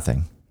Gravity?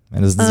 Nothing. It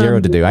has zero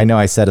to do. I know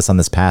I set us on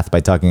this path by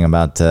talking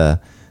about the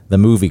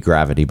movie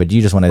Gravity, but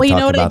you just want to Well, talk you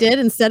know what about... I did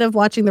instead of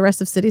watching the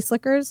rest of City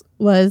Slickers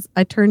was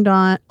I turned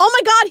on. Oh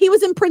my God, he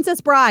was in Princess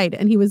Bride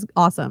and he was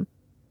awesome.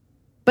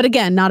 But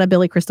again, not a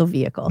Billy Crystal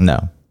vehicle.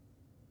 No.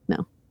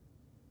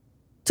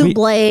 To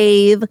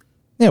Blade.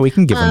 Yeah, we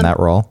can give him that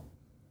role.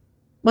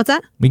 What's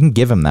that? We can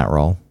give him that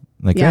role.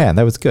 Like, Yeah. yeah,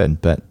 that was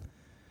good, but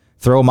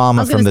Throw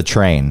Mama from the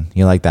Train.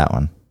 You like that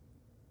one?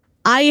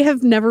 I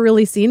have never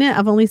really seen it.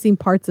 I've only seen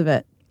parts of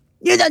it.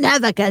 You don't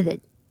have a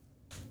cousin.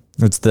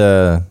 It's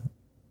the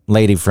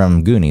lady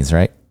from Goonies,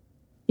 right?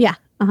 Yeah.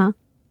 Uh-huh.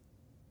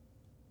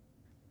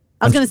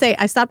 I was going to say,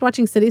 I stopped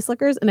watching City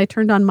Slickers and I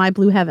turned on My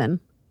Blue Heaven.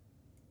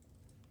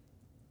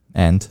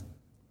 And?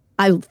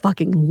 I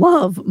fucking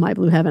love My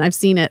Blue Heaven. I've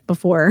seen it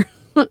before.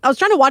 I was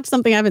trying to watch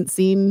something I haven't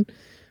seen.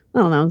 I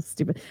don't know. It's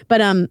stupid. But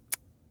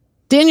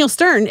Daniel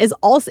Stern is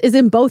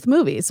in both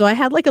movies. So I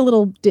had like a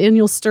little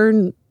Daniel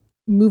Stern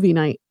movie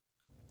night.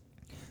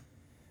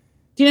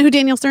 Do you know who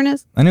Daniel Stern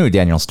is? I know who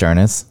Daniel Stern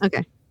is.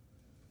 Okay.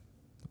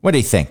 What do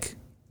you think?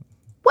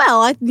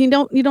 Well, you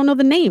don't know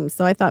the name,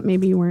 so I thought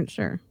maybe you weren't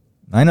sure.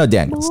 I know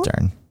Daniel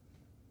Stern.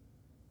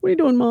 What are you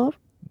doing, Mauve?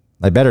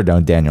 I better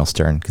know Daniel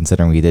Stern,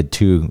 considering we did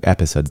 2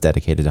 episodes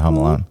dedicated to Home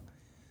Alone.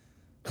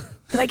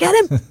 Did I get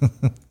him?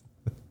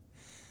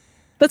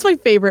 That's my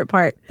favorite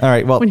part. All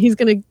right, well... When he's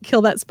going to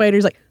kill that spider,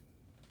 he's like,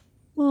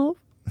 Mauve,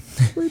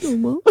 what are you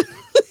doing, Mauve?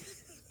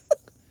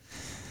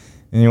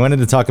 And you wanted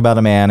to talk about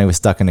a man who was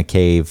stuck in a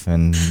cave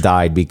and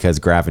died because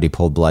gravity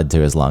pulled blood to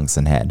his lungs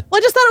and head. Well,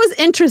 I just thought it was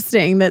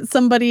interesting that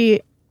somebody,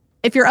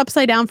 if you're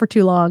upside down for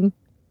too long,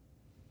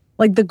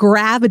 like the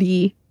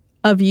gravity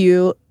of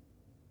you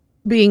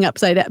being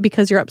upside down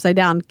because you're upside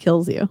down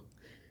kills you.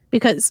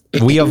 Because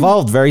we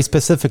evolved very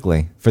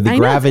specifically for the I know,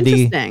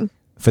 gravity interesting.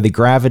 for the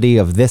gravity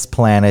of this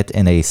planet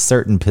in a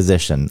certain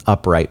position,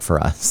 upright for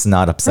us,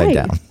 not upside Right.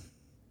 down.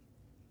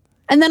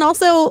 And then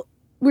also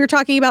we were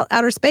talking about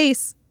outer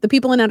space. The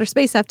people in outer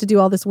space have to do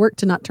all this work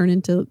to not turn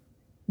into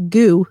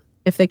goo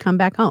if they come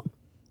back home.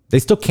 They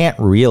still can't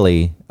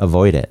really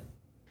avoid it.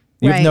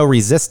 You have Right. no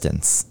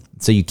resistance,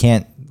 so you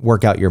can't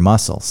work out your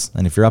muscles.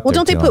 And if you're up Well, there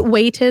don't they too put long-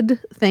 weighted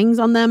things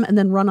on them and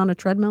then run on a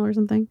treadmill or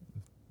something?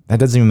 that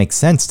doesn't even make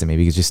sense to me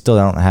because you still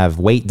don't have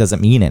weight. Doesn't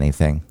mean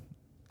anything.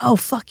 Oh,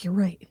 fuck, you're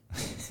right.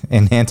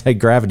 And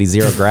anti-gravity,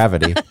 zero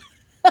gravity.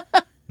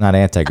 Not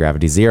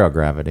anti-gravity, zero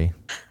gravity.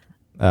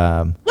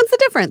 What's the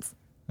difference?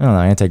 I don't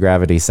know.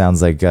 Anti-gravity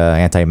sounds like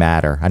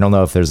antimatter. I don't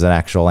know if there's an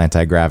actual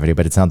anti-gravity,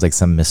 but it sounds like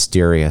some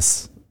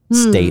mysterious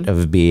state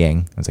of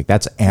being. I was like,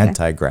 that's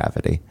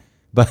anti-gravity.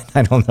 But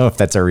I don't know if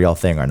that's a real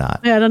thing or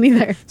not. Yeah, I don't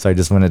either. So I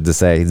just wanted to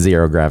say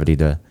zero gravity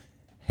to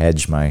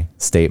hedge my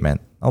statement.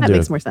 That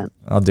makes more sense.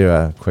 I'll do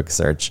a quick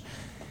search.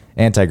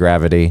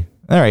 Anti-gravity.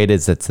 All right,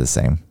 it's the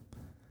same.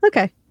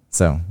 Okay.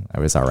 So I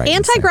was all right. in saying-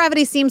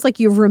 Anti-gravity seems like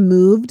you've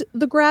removed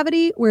the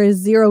gravity, whereas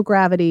zero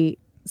gravity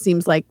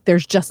seems like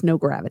there's just no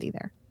gravity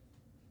there.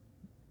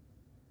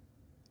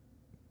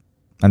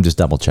 I'm just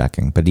double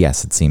checking, but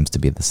yes, it seems to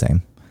be the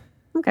same.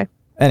 Okay.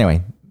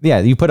 Anyway, yeah,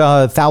 you put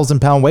a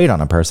 1,000-pound weight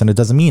on a person, it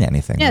doesn't mean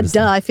anything. Yeah, Just-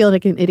 duh. I feel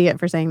like an idiot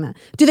for saying that.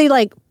 Do they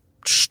like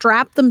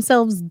strap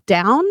themselves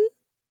down?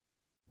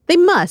 They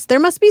must. There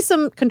must be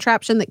some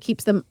contraption that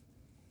keeps them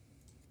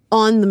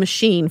on the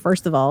machine,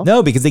 first of all.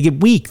 No, because they get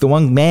weak. The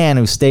one man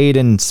who stayed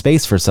in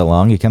space for so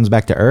long, he comes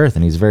back to Earth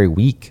and he's very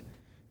weak.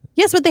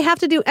 Yes, but they have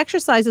to do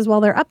exercises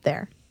while they're up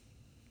there.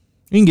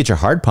 You can get your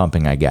heart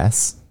pumping, I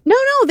guess. No,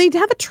 they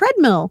have a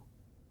treadmill.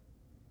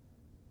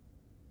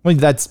 Well,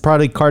 that's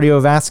probably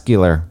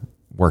cardiovascular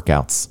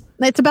workouts.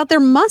 It's about their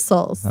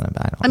muscles.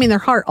 I mean, their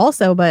heart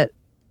also, but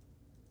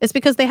it's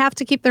because they have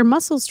to keep their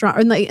muscles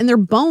strong and their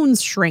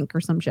bones shrink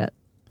or some shit.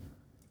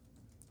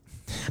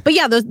 But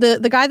yeah,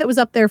 the guy that was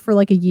up there for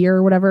like a year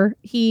or whatever,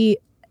 he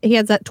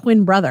has that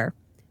twin brother.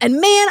 And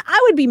man, I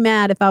would be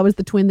mad if I was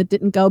the twin that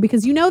didn't go,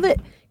 because you know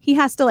that he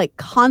has to like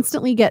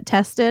constantly get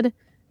tested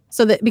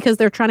so that because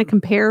they're trying to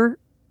compare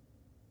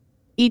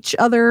each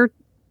other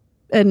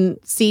and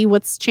see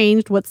what's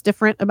changed, what's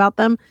different about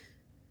them.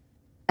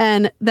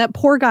 And that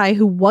poor guy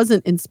who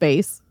wasn't in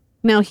space,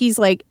 now he's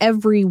like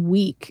every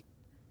week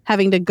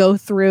having to go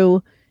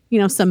through,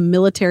 some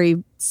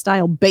military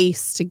style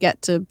base to get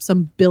to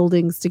some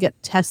buildings to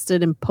get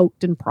tested and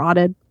poked and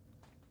prodded.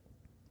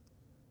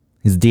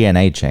 His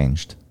DNA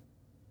changed.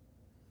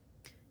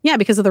 Yeah,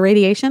 because of the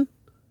radiation.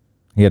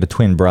 He had a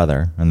twin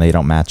brother and they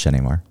don't match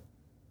anymore.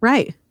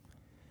 Right.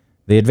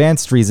 The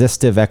Advanced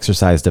Resistive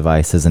Exercise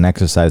Device is an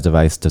exercise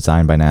device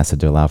designed by NASA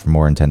to allow for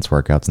more intense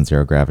workouts in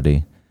zero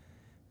gravity.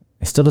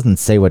 It still doesn't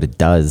say what it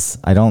does.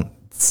 I don't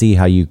see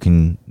how you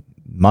can...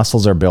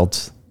 Muscles are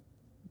built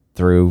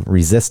through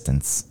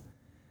resistance.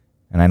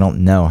 And I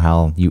don't know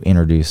how you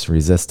introduce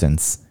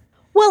resistance.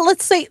 Well,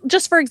 let's say,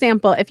 just for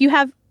example, if you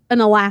have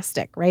an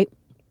elastic, right?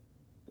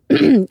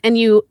 And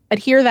you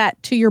adhere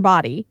that to your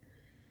body,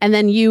 and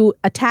then you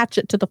attach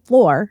it to the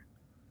floor,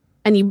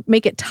 and you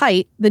make it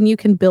tight, then you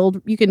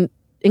can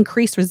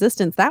increase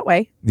resistance that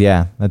way.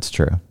 Yeah, that's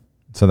true.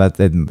 So that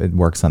it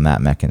works on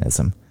that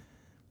mechanism.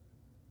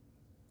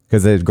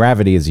 Because the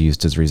gravity is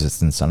used as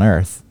resistance on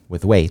Earth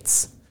with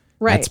weights.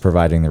 Right. That's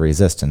providing the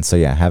resistance. So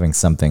yeah, having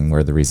something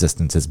where the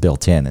resistance is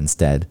built in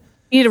instead.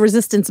 You need a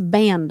resistance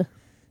band.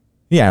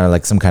 Yeah,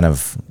 like some kind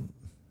of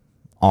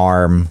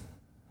arm,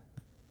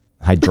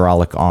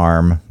 hydraulic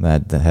arm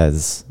that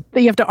has...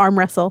 That you have to arm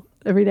wrestle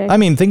every day. I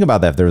mean, think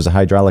about that. If there was a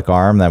hydraulic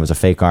arm that was a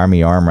fake arm,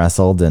 you arm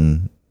wrestled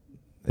and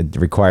it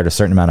required a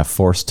certain amount of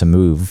force to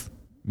move.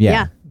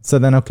 Yeah. So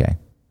then, okay.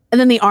 And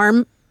then the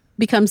arm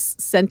becomes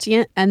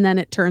sentient and then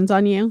it turns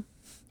on you.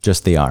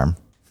 Just the arm.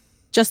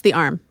 Just the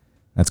arm.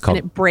 That's called...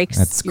 And it breaks.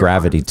 That's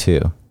Gravity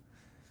arm.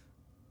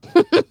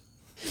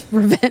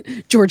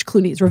 2. George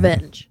Clooney's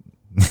Revenge.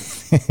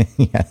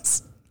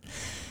 Yes.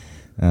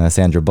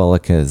 Sandra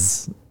Bullock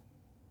has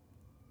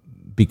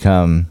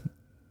become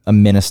a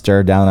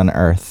minister down on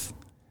Earth.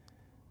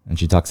 And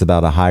she talks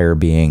about a higher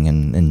being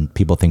and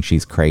people think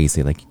she's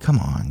crazy. Like, come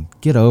on,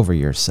 get over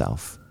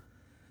yourself.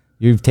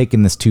 You've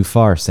taken this too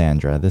far,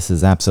 Sandra. This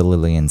is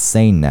absolutely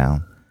insane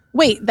now.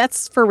 Wait,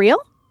 that's for real?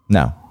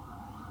 No.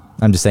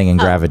 I'm just saying in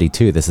Gravity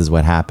 2, this is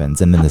what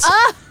happens. And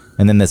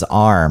then this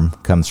arm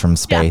comes from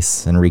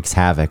space and wreaks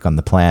havoc on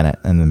the planet.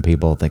 And then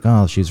people think,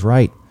 oh, she's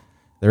right.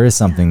 There is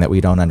something that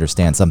we don't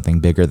understand, something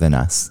bigger than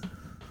us.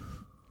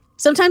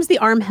 Sometimes the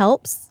arm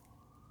helps.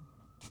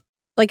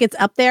 Like it's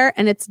up there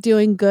and it's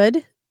doing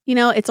good.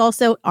 It's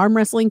also arm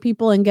wrestling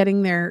people and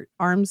getting their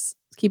arms,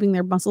 keeping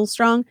their muscles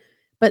strong.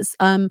 But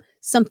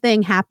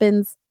something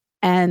happens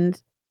and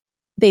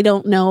they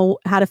don't know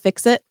how to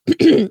fix it.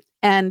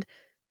 And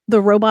the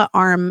robot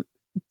arm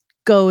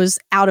goes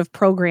out of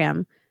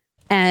program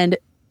and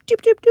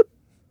doop, doop, doop,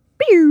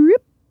 beep,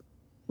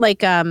 like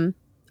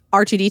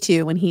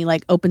R2-D2 when he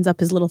like opens up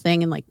his little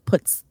thing and like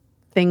puts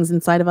things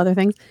inside of other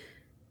things.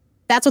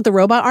 That's what the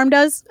robot arm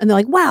does. And they're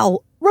like,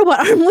 wow, robot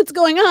arm, what's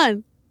going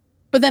on?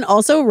 But then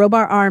also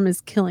robot arm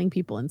is killing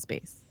people in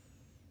space.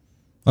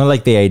 I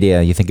like the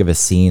idea. You think of a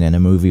scene in a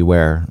movie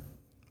where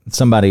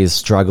somebody is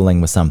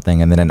struggling with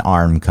something and then an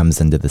arm comes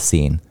into the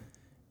scene.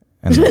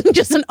 And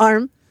just an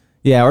arm.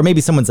 Yeah, or maybe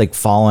someone's like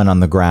fallen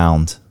on the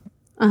ground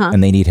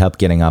and they need help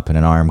getting up and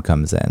an arm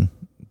comes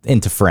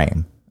into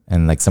frame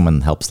and like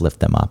someone helps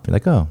lift them up. You're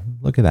like, oh,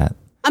 look at that.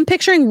 I'm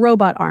picturing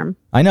robot arm.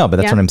 I know, but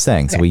that's what I'm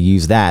saying. Okay. So we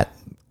use that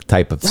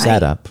type of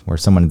setup where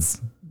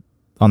someone's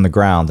on the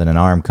ground and an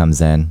arm comes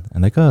in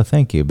and like, oh,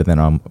 thank you. But then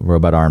a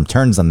robot arm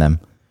turns on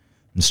them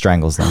and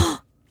strangles them.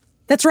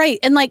 That's right.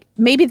 And like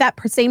maybe that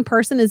same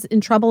person is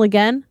in trouble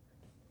again.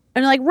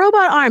 And like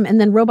robot arm,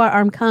 and then robot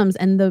arm comes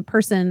and the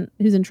person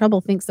who's in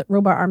trouble thinks that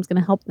robot arm's going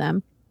to help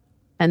them.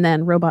 And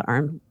then robot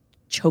arm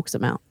chokes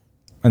them out.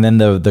 And then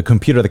the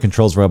computer that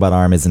controls robot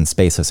arm is in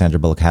space. So Sandra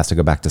Bullock has to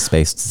go back to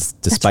space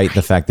despite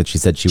the fact that she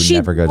said she would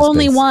never go to space. She's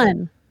only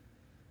one.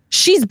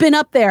 She's been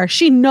up there.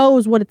 She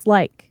knows what it's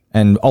like.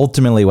 And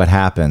ultimately what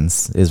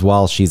happens is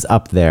while she's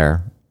up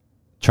there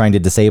trying to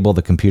disable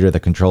the computer that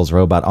controls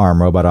robot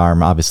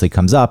arm obviously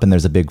comes up and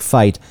there's a big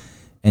fight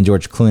and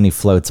George Clooney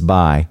floats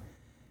by.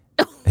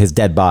 His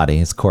dead body,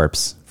 his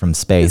corpse from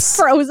space. It's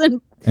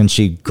frozen. And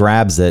she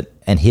grabs it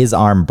and his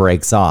arm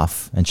breaks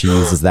off, and she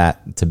uses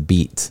that to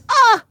beat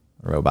a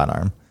robot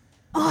arm.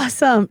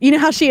 Awesome. You know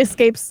how she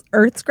escapes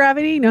Earth's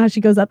gravity? You know how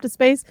she goes up to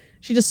space?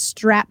 She just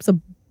straps a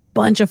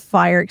bunch of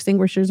fire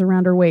extinguishers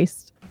around her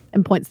waist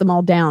and points them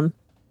all down.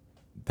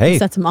 Hey,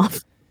 Sets them off.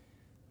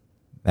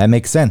 that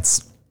makes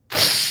sense.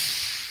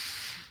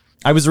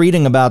 I was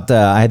reading about,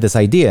 I had this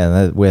idea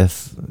that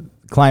with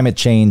climate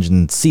change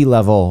and sea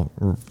level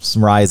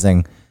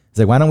rising, it's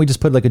like, why don't we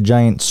just put like a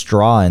giant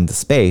straw into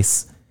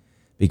space?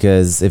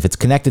 Because if it's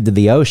connected to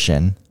the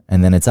ocean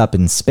and then it's up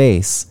in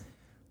space,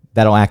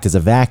 that'll act as a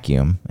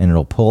vacuum and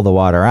it'll pull the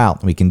water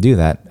out. We can do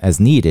that as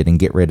needed and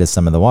get rid of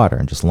some of the water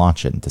and just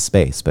launch it into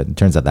space. But it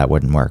turns out that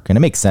wouldn't work. And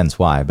it makes sense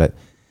why, but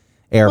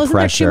air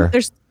pressure.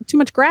 There's too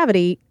much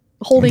gravity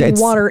holding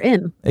water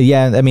in.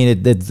 Yeah, I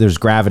mean, there's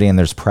gravity and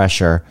there's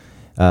pressure.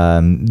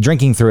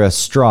 Drinking through a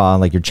straw,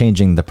 like you're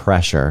changing the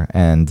pressure,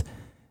 and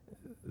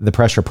the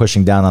pressure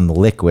pushing down on the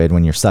liquid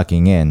when you're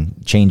sucking in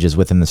changes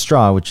within the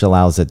straw, which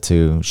allows it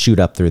to shoot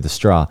up through the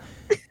straw.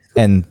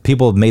 And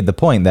people have made the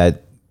point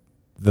that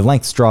the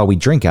length straw we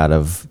drink out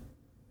of,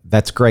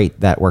 that's great.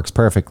 That works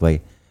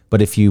perfectly.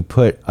 But if you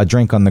put a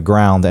drink on the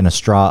ground and a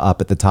straw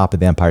up at the top of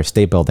the Empire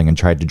State Building and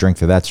tried to drink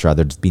through that straw,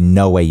 there'd just be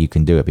no way you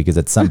can do it, because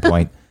at some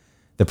point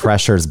the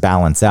pressures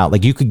balance out.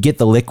 Like you could get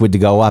the liquid to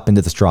go up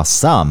into the straw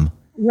some.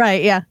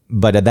 Right, yeah.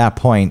 But at that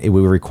point, it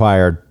would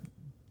require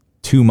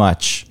too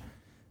much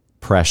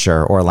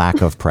pressure or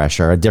lack of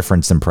pressure, a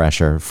difference in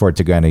pressure for it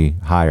to go any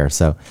higher.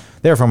 So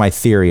therefore, my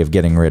theory of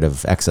getting rid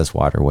of excess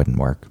water wouldn't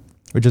work,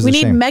 which is we a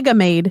need shame. Mega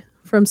Maid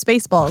from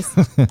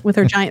Spaceballs with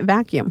her giant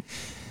vacuum.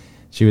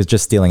 She was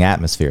just stealing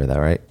atmosphere, though,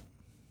 right?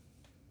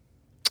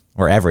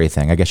 Or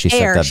everything. I guess she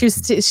Air. sucked up. She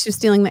was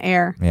stealing the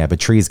air. Yeah, but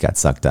trees got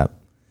sucked up.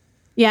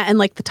 Yeah, and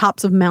like the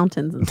tops of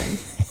mountains and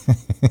things.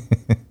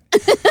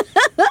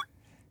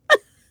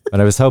 But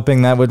I was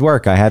hoping that would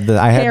work. I had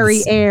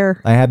air.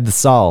 I had the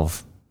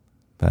solve,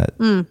 but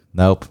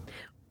nope.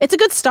 It's a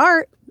good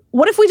start.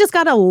 What if we just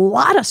got a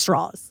lot of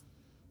straws?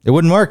 It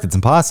wouldn't work. It's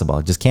impossible.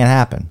 It just can't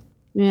happen.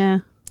 Yeah.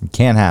 It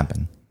can't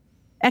happen.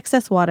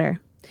 Excess water.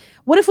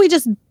 What if we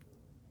just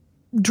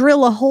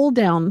drill a hole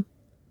down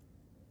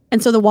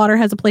and so the water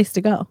has a place to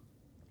go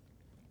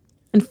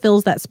and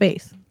fills that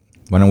space?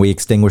 Why don't we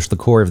extinguish the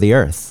core of the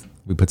earth?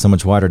 We put so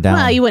much water down.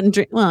 Well, you wouldn't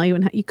drink. Well,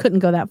 you couldn't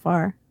go that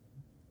far.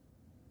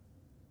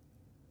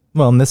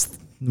 Well, and this,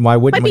 why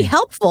wouldn't Might we? be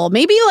helpful.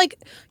 Maybe like,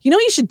 you know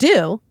what you should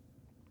do?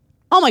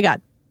 Oh my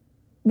God.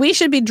 We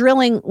should be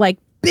drilling like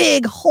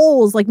big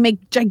holes, like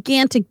make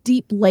gigantic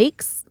deep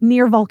lakes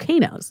near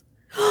volcanoes,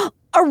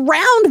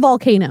 around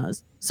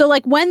volcanoes. So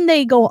like when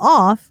they go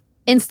off,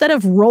 instead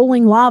of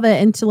rolling lava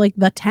into like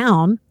the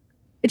town,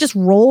 it just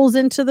rolls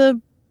into the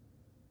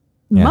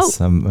moat.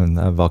 Yes,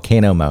 a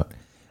volcano moat.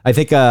 I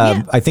think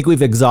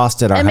we've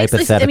exhausted our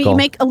hypothetical. I mean, you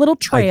make a little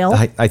trail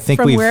I think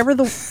from wherever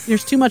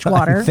there's too much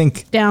water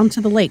down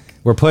to the lake.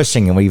 We're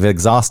pushing, and we've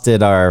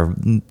exhausted our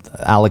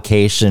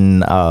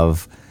allocation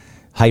of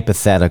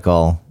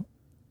hypothetical,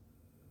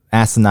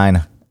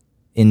 asinine,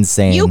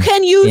 insane. You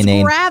can use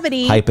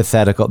gravity.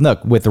 Hypothetical.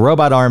 Look, with the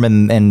robot arm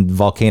and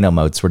volcano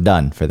moats, we're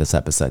done for this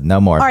episode. No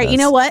more. All right, you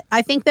know what?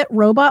 I think that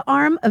robot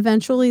arm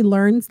eventually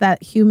learns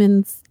that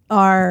humans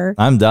are.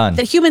 I'm done.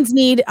 That humans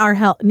need our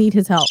help. Need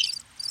his help.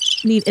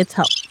 Need its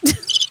help.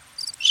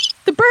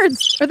 The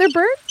birds. Are there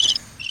birds?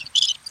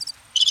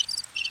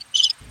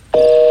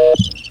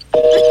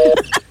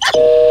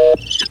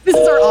 This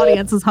is our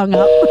audience is hung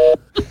up.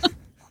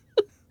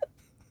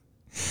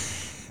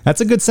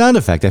 That's a good sound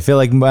effect. I feel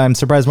like I'm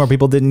surprised more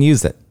people didn't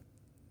use it.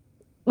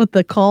 With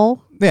the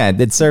call? Yeah,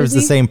 it serves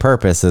the same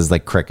purpose as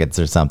like crickets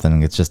or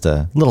something. It's just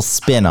a little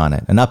spin on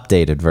it, an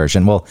updated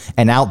version. Well,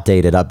 an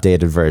outdated,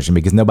 updated version,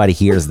 because nobody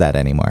hears that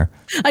anymore.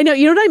 I know.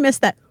 You know what I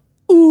missed? That.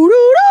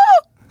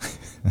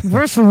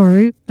 We're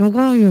sorry. People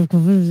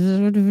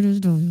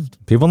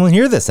don't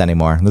hear this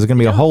anymore. There's going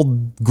to be a whole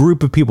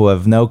group of people who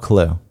have no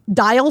clue.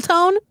 Dial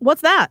tone?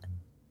 What's that?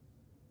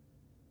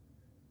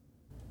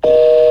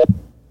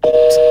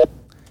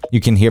 You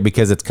can hear,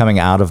 because it's coming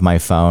out of my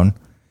phone.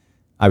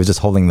 I was just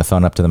holding the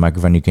phone up to the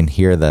microphone. You can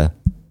hear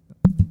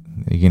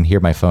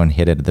my phone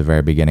hit it at the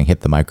very beginning, hit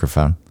the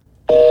microphone.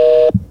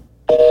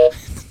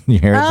 You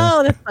hear it?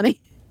 Oh, that's funny.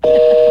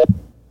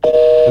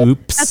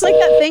 Oops. That's like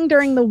that thing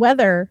during the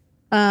weather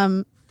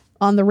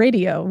on the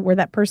radio where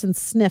that person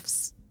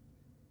sniffs.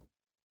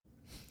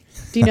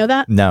 Do you know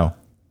that? No.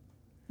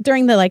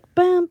 During the like,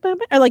 bum, bum,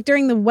 bum, or like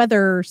during the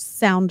weather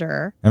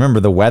sounder. I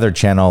remember the Weather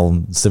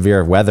Channel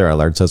severe weather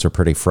alerts. Those were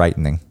pretty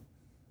frightening.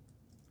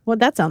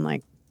 What'd that sound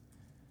like?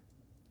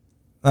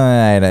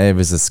 It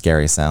was a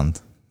scary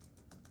sound.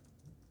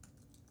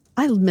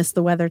 I miss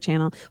the Weather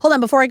Channel. Hold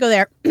on, before I go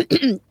there,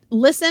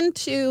 listen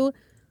to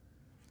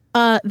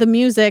the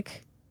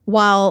music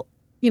while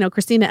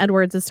Christina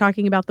Edwards is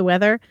talking about the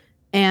weather,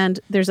 and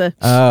there's a.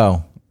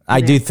 Oh, I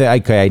do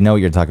think. Okay, I know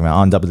what you're talking about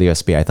on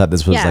WSB. I thought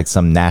this was like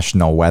some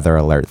national weather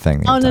alert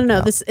thing. Oh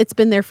no! It's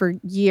been there for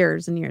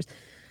years and years.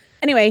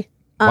 Anyway,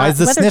 why is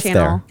the Weather sniff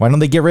Channel, there? Why don't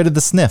they get rid of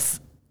the sniff?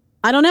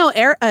 I don't know.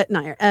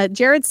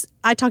 Jared's.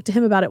 I talked to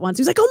him about it once.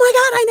 He was like, "Oh my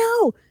god, I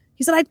know."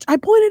 He said, I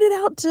pointed it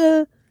out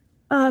to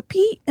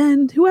Pete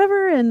and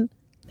whoever, and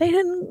they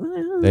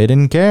didn't. They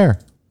didn't care.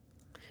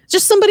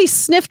 Just somebody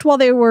sniffed while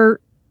they were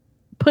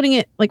putting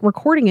it, like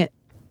recording it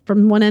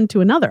from one end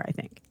to another, I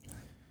think.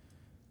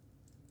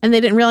 And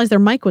they didn't realize their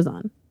mic was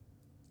on.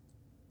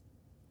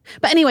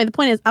 But anyway, the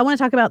point is, I want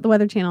to talk about the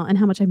Weather Channel and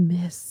how much I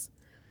miss.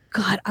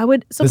 God, I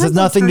would. This has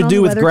nothing to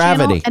do with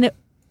gravity. And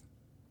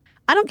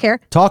I don't care.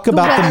 Talk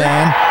about the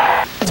man.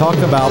 Talk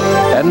about.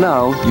 And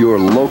now, your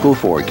local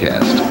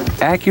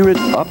forecast. Accurate,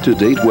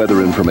 up-to-date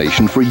weather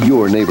information for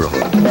your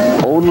neighborhood.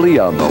 Only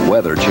on the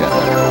Weather Channel.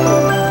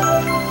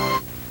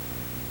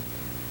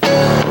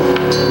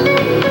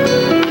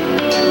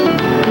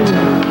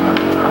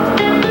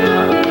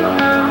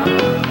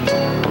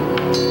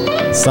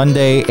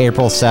 Sunday,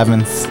 April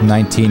 7th,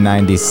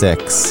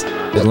 1996.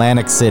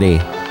 Atlantic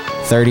City,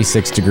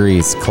 36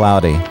 degrees,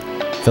 cloudy.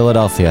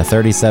 Philadelphia,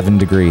 37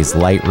 degrees,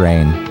 light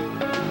rain.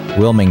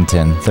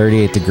 Wilmington,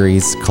 38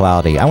 degrees,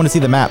 cloudy. I want to see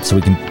the map so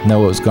we can know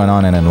what was going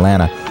on in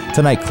Atlanta.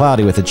 Tonight,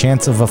 cloudy with a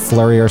chance of a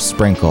flurry or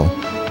sprinkle.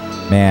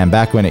 Man,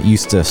 back when it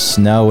used to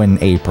snow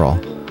in April,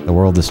 the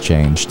world has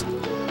changed.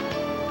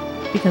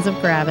 Because of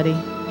gravity.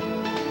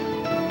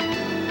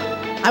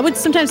 I would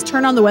sometimes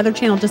turn on the Weather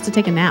Channel just to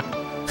take a nap.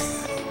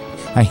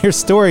 I hear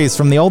stories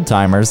from the old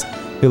timers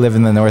who live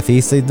in the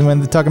Northeast. When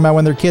they're talking about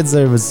when they're kids,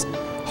 there was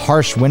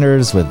harsh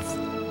winters with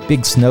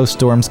big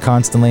snowstorms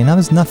constantly. Now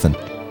there's nothing.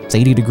 It's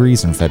 80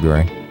 degrees in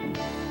February.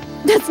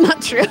 That's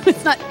not true.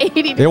 It's not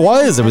 80 degrees. It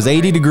was. It was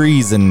 80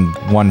 degrees in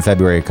 1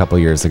 February a couple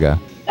years ago.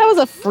 That was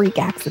a freak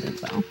accident,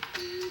 though.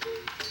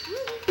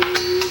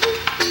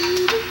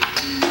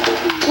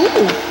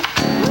 Ooh.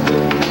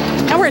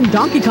 Now we're in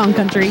Donkey Kong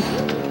country.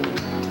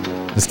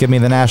 Just give me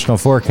the national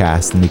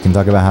forecast and you can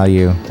talk about how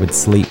you would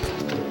sleep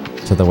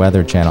to the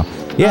Weather Channel.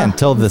 Yeah,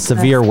 until the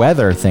severe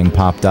weather thing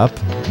popped up.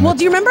 Well,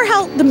 do you remember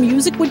how the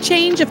music would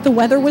change if the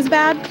weather was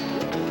bad?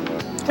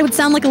 It would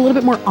sound like a little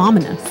bit more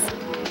ominous.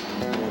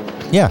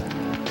 Yeah.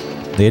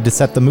 They had to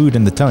set the mood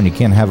and the tone. You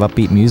can't have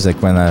upbeat music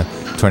when a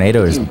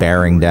tornado is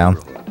bearing down.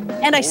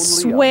 And I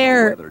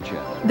swear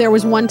there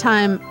was one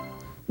time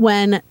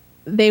when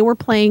they were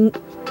playing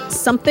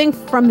something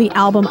from the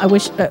album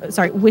Wish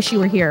You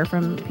Were Here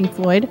from Pink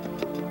Floyd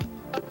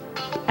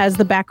as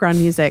the background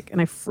music,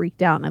 and I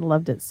freaked out and I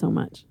loved it so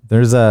much.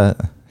 There's an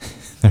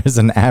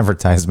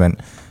advertisement,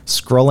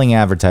 scrolling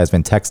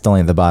advertisement, text only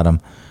at the bottom.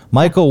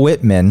 Michael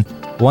Whitman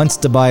wants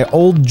to buy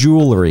old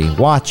jewelry,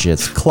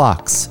 watches,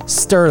 clocks,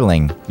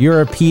 sterling,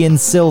 European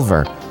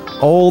silver,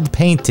 old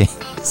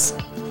paintings,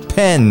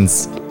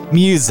 pens,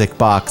 music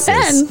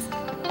boxes,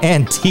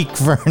 antique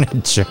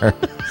furniture,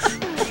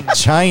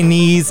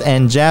 Chinese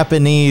and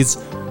Japanese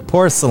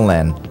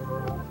porcelain.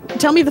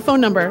 Tell me the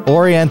phone number.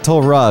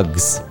 Oriental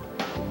rugs,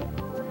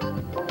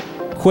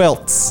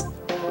 quilts,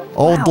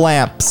 old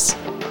lamps,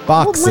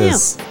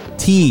 boxes,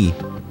 tea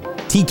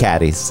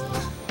caddies.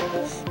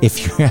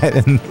 If you're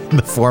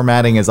the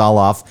formatting is all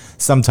off,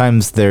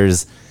 sometimes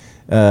there's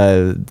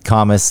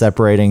commas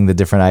separating the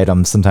different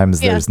items. Sometimes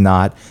there's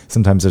not.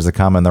 Sometimes there's a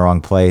comma in the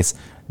wrong place.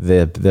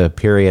 The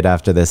period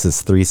after this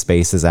is 3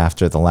 spaces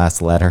after the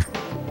last letter.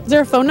 Is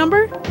there a phone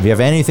number? If you have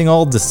anything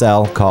old to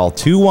sell, call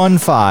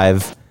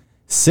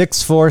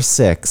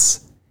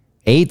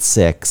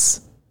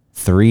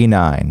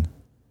 215-646-8639.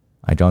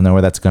 I don't know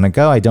where that's going to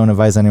go. I don't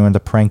advise anyone to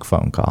prank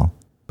phone call.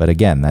 But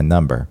again, that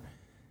number.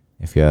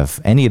 If you have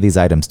any of these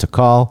items to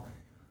call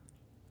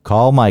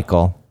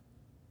Michael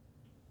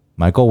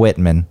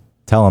Whitman.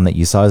 Tell him that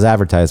you saw his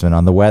advertisement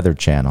on the Weather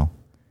Channel.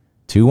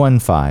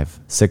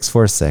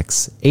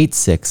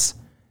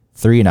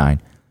 215-646-8639.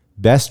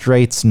 Best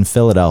rates in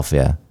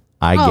Philadelphia.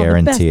 I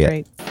guarantee it.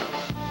 Rates.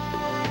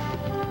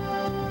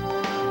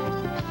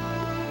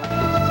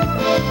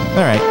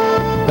 All right.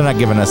 They're not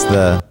giving us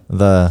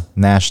the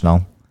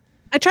national.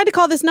 I tried to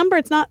call this number.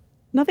 It's not.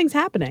 Nothing's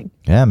happening.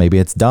 Yeah, maybe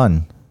it's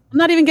done. I'm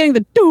not even getting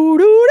the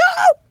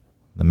doo-doo-doo.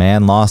 The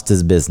man lost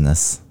his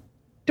business.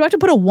 Do I have to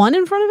put a 1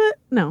 in front of it?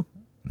 No.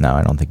 No,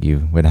 I don't think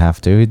you would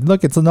have to.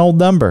 Look, it's an old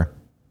number.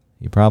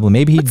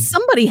 But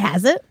somebody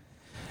has it.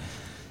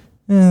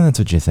 Yeah, that's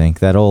what you think.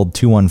 That old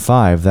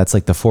 215, that's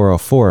like the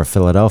 404 of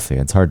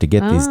Philadelphia. It's hard to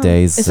get these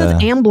days. This is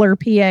Ambler,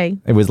 PA.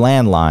 It was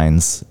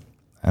landlines,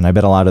 and I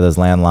bet a lot of those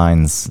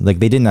landlines, like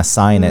they didn't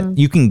assign it.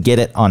 You can get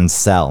it on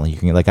cell. You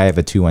can, like, I have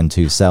a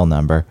 212 cell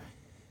number,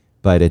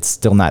 but it's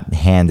still not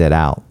handed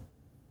out.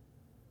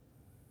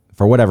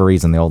 For whatever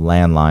reason, the old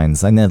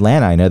landlines. In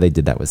Atlanta, I know they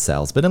did that with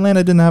cells, but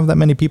Atlanta didn't have that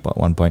many people at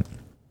one point.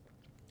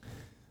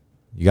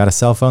 You got a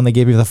cell phone, they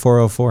gave you the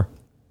 404.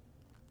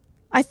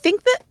 I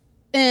think that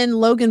in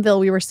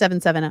Loganville, we were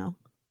 770.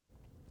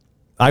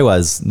 I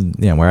was,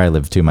 where I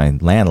live too, my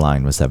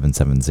landline was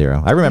 770.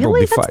 I remember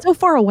really? before. That's so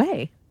far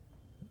away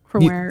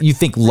from where. You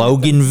think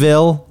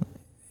Loganville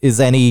is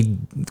any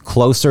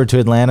closer to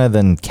Atlanta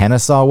than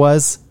Kennesaw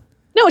was?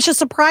 No, it's just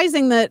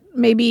surprising that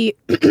maybe,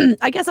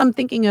 I guess I'm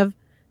thinking of,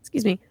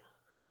 excuse me.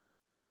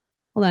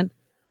 Hold on.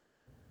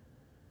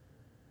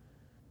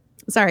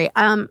 Sorry.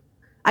 I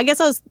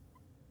guess I was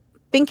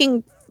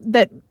thinking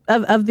that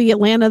of the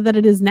Atlanta that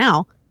it is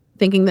now,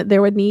 thinking that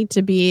there would need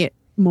to be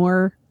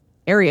more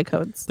area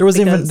codes. There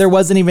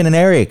wasn't even an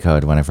area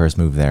code when I first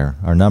moved there.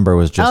 Our number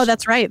was just. Oh,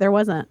 that's right. There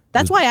wasn't.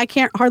 That's why I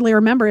can't hardly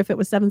remember if it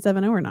was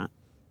 770 or not.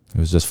 It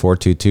was just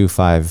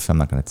 4225. I'm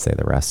not going to say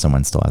the rest.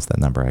 Someone still has that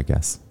number, I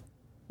guess.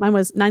 Mine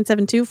was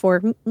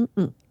 9724.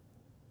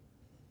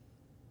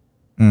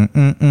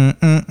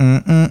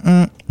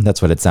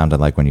 That's what it sounded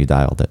like when you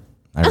dialed it.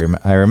 I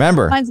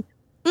remember. Mine's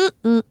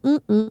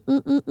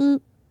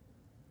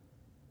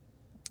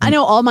I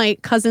know all my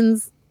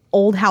cousins'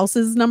 old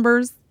houses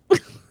numbers.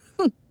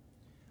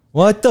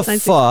 What the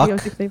fuck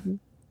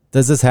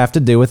does this have to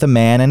do with a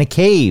man in a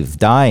cave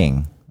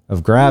dying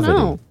of gravity?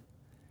 No.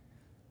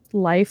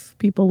 Life.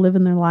 People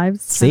living their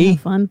lives. See?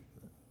 Fun.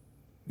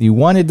 You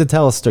wanted to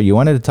tell a story. You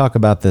wanted to talk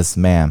about this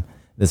man.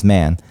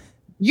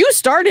 You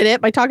started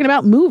it by talking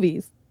about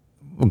movies.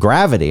 Well,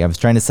 gravity. I was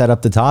trying to set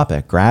up the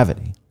topic.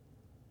 Gravity.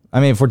 I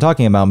mean, if we're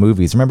talking about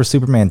movies, remember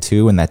Superman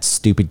 2 when that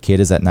stupid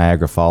kid is at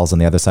Niagara Falls on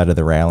the other side of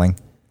the railing?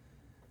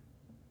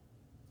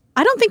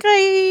 I don't think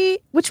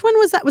which one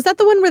was that? Was that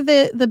the one where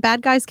the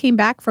bad guys came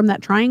back from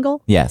that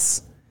triangle?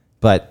 Yes.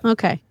 But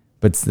okay.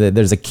 But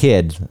there's a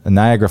kid in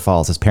Niagara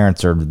Falls. His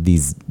parents are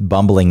these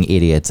bumbling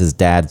idiots. His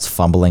dad's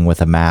fumbling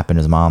with a map and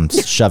his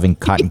mom's shoving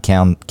cotton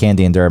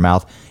candy into her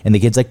mouth. And the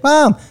kid's like,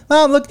 Mom,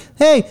 look,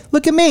 hey,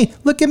 look at me.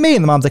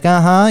 And the mom's like,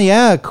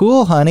 yeah,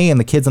 cool, honey. And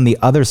the kid's on the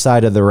other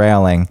side of the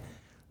railing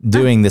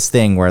doing this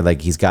thing where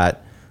like he's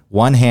got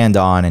one hand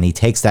on and he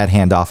takes that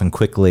hand off and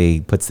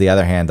quickly puts the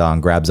other hand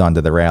on, grabs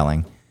onto the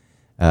railing.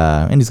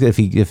 And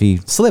if he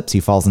slips, he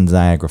falls into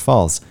Niagara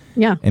Falls.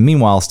 Yeah. And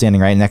meanwhile,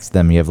 standing right next to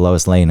them, you have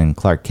Lois Lane and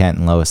Clark Kent.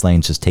 And Lois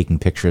Lane's just taking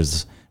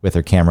pictures with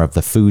her camera of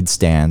the food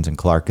stand. And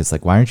Clark is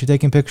like, why aren't you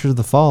taking pictures of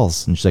the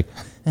falls? And she's like,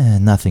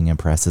 nothing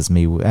impresses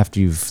me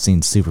after you've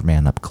seen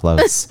Superman up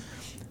close.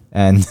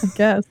 And I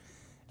guess.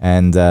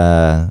 And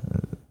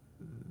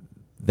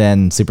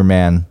then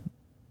Superman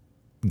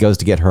goes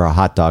to get her a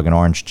hot dog and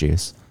orange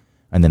juice.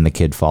 And then the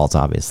kid falls,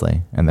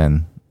 obviously. And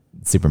then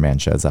Superman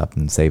shows up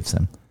and saves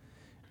him.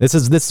 This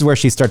is where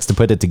she starts to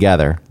put it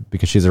together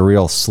because she's a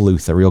real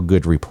sleuth, a real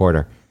good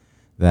reporter.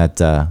 That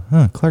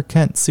Clark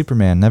Kent,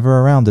 Superman, never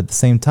around at the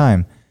same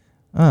time.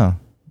 Oh,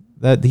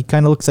 that he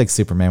kind of looks like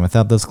Superman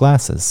without those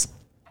glasses.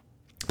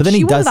 But then she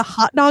he does wanted a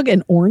hot dog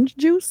and orange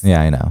juice.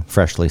 Yeah, I know,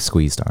 freshly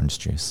squeezed orange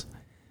juice.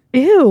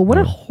 Ew, what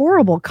a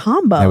horrible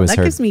combo! That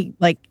her, gives me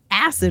like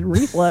acid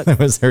reflux. That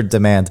was her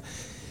demand.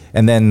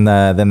 And then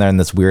they're in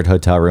this weird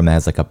hotel room that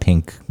has like a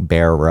pink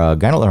bear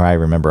rug. I don't know how I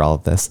remember all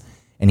of this.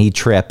 And he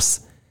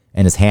trips.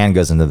 And his hand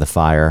goes into the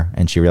fire,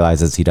 and she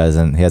realizes he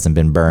hasn't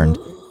been burned.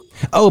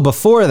 Oh,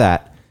 before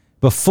that,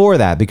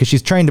 because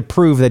she's trying to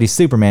prove that he's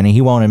Superman, and he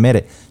won't admit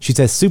it. She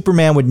says,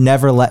 Superman would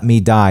never let me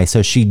die,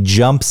 so she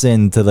jumps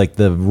into like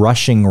the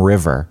rushing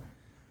river.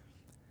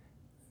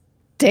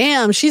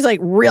 Damn, she's like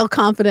real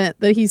confident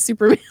that he's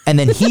Superman. And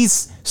then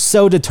he's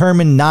so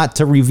determined not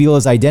to reveal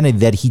his identity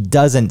that he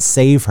doesn't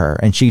save her,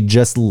 and she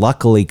just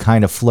luckily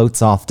kind of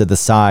floats off to the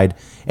side,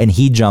 and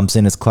he jumps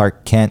in as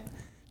Clark Kent,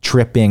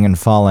 tripping and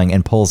falling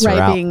and pulls her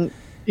out.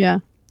 Yeah.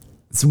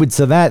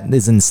 So that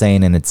is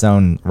insane in its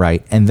own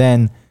right. And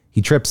then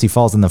he trips, he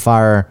falls in the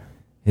fire,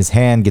 his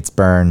hand gets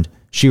burned.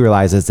 She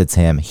realizes it's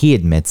him. He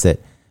admits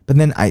it. But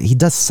then he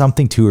does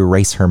something to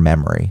erase her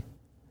memory,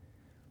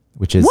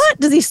 which is... What?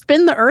 Does he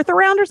spin the earth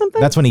around or something?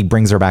 That's when he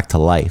brings her back to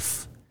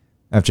life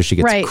after she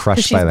gets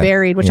crushed by she's that.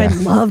 buried, which I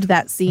loved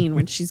that scene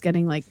when she's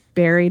getting like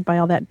buried by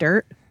all that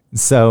dirt.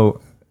 So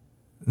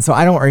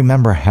I don't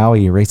remember how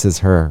he erases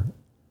her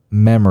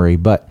memory,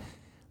 but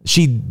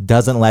she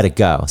doesn't let it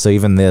go. So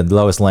even the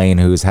Lois Lane,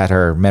 who's had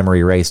her memory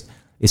erased,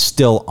 is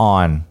still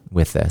on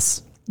with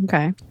this.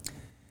 Okay.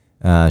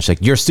 She's like,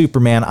 "You're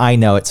Superman, I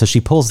know it." So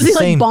she pulls the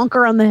same like bonk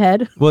her on the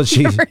head. Well,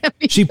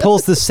 she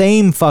pulls the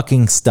same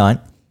fucking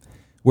stunt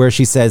where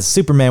she says,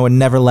 "Superman would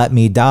never let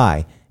me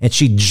die," and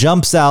she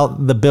jumps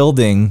out the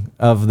building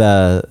of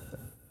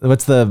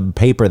what's the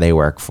paper they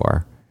work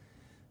for?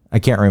 I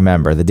can't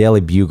remember. The Daily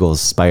Bugle's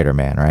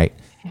Spider-Man, right?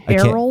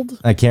 Herald?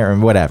 I can't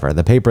remember. Whatever.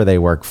 The paper they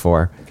work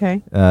for.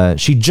 Okay.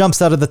 She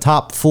jumps out of the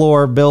top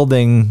floor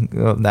building. I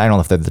don't know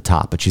if they're the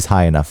top, but she's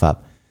high enough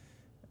up.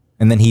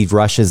 And then he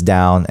rushes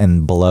down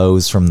and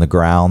blows from the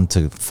ground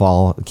to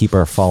keep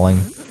her falling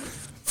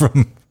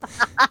from.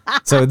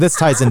 So this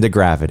ties into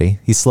gravity.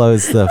 He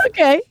slows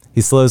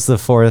the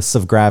force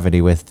of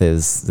gravity with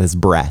his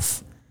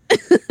breath.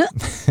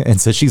 And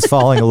so she's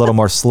falling a little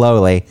more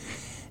slowly.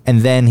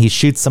 And then he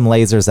shoots some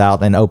lasers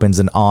out and opens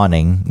an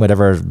awning,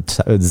 whatever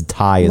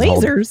tie is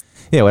holding. Lasers?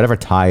 Yeah, whatever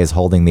tie is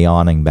holding the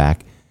awning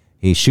back.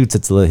 He shoots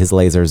his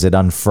lasers, it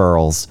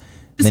unfurls.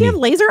 Does he have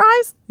laser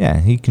eyes? Yeah,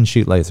 he can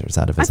shoot lasers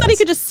out of his eyes. I thought he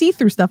could just see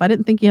through stuff. I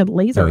didn't think he had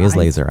laser eyes. No, he has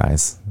laser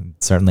eyes.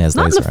 Certainly has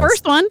laser eyes. Not in the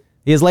first one.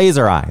 He has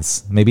laser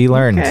eyes. Maybe he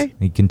learned. Okay.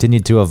 He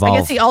continued to evolve. I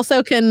guess he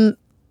also can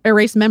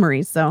erase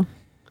memories, so.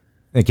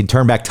 He can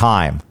turn back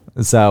time.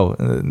 So,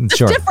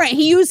 sure. It's different.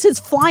 He used his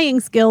flying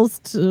skills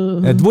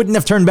to... It wouldn't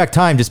have turned back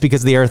time just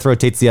because the earth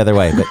rotates the other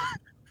way. But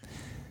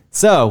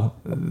so,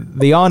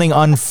 the awning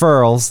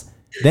unfurls.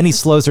 Then he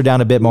slows her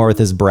down a bit more with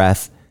his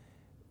breath.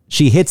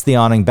 She hits the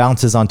awning,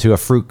 bounces onto a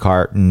fruit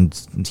cart, and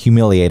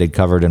humiliated,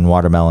 covered in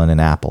watermelon and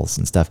apples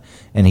and stuff.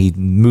 And he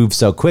moves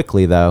so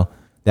quickly, though,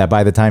 that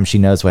by the time she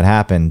knows what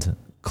happened,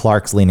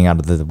 Clark's leaning out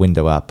of the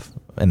window up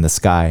in the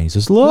sky. He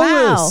says, Lois!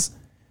 Wow.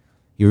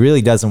 He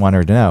really doesn't want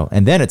her to know.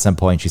 And then at some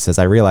point, she says,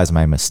 I realize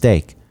my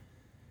mistake.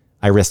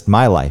 I risked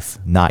my life,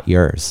 not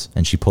yours.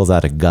 And she pulls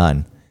out a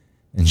gun,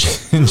 and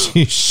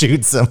she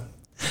shoots him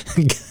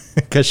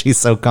because she's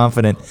so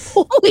confident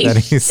Holy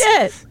that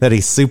shit.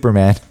 he's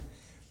Superman.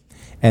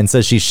 And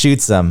so she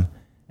shoots him,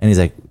 and he's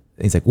like,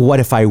 what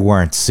if I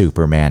weren't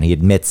Superman? He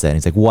admits it. And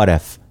he's like, what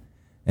if?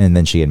 And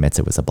then she admits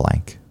it was a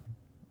blank.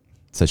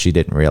 So she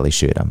didn't really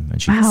shoot him, and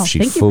she Wow, she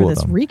thank you for fooled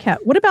this him. recap.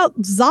 What about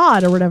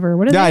Zod or whatever?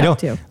 What are Yeah, they I up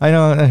to?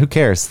 don't. Who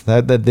cares?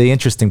 The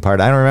interesting part.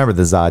 I don't remember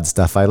the Zod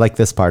stuff. I like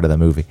this part of the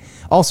movie.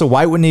 Also,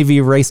 why wouldn't he have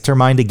erased her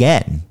mind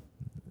again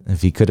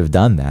if he could have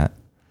done that?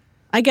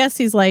 I guess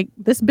he's like,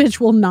 this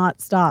bitch will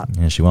not stop.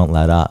 Yeah, she won't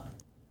let up.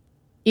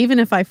 Even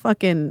if I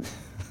fucking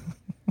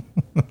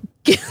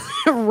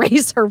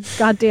erase her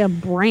goddamn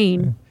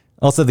brain.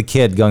 Also, the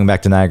kid going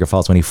back to Niagara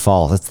Falls when he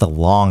falls. It's the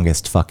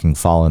longest fucking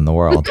fall in the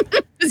world.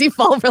 Does he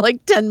fall for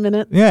like 10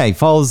 minutes? Yeah, he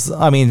falls.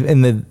 I mean,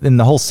 in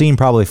the whole scene,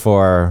 probably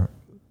for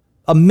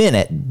a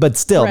minute, but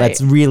still, Right.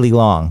 that's really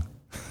long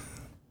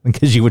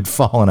because you would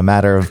fall in a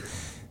matter of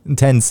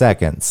 10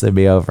 seconds. It'd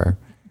be over.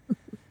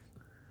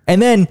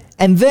 And then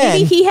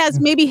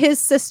Maybe his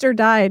sister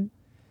died,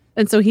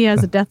 and so he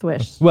has a death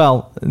wish.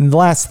 well, the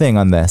last thing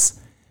on this,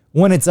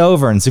 when it's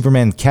over and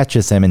Superman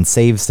catches him and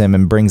saves him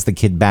and brings the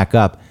kid back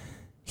up,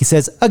 he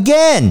says,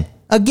 again,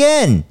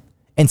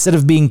 instead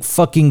of being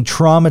fucking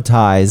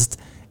traumatized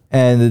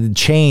and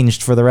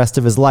changed for the rest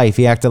of his life,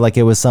 he acted like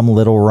it was some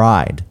little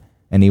ride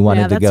and he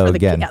wanted to go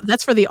again.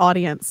 That's for the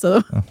audience,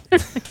 so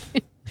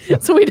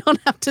so we don't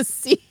have to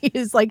see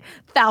his like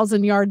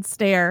 1,000-yard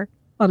stare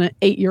on an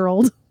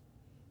 8-year-old.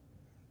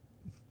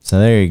 So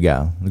there you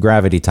go. The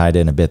gravity tied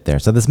in a bit there.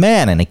 So this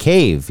man in a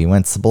cave, he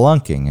went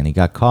spelunking and he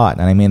got caught.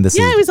 And I mean,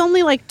 He was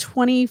only like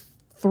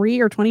 23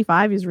 or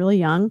 25. He's really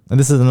young.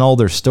 this is an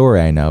older story,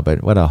 I know,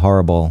 but what a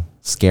horrible,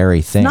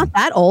 scary thing. Not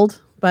that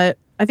old, but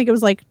I think it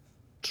was like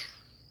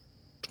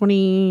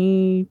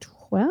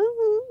 2012.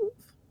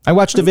 I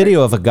watched a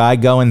video of a guy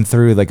going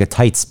through like a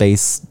tight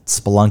space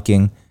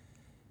spelunking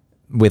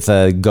with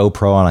a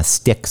GoPro on a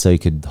stick so he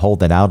could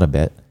hold it out a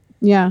bit.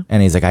 Yeah.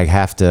 And he's like, I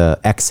have to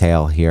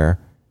exhale here,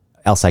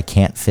 else I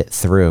can't fit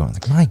through. I was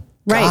like, my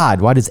Right.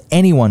 God, why does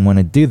anyone want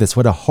to do this?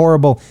 What a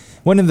horrible...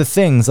 One of the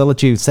things, I'll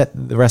let you set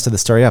the rest of the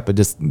story up, but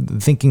just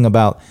thinking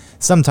about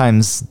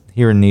sometimes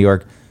here in New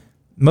York,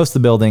 most of the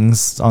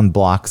buildings on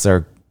blocks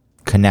are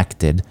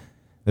connected.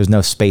 There's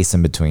no space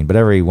in between, but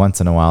every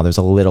once in a while, there's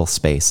a little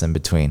space in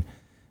between.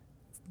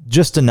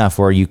 Just enough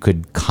where you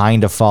could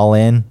kind of fall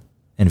in,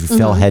 and if you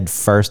fell head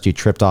first, you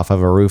tripped off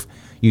of a roof,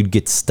 you'd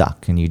get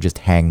stuck and you just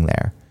hang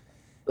there.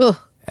 Ugh.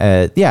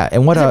 Yeah,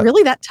 and what Is a... it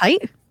really that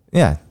tight?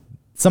 Yeah,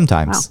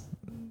 sometimes.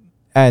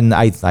 And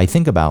I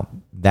think about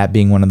that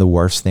being one of the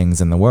worst things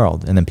in the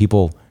world. And then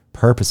people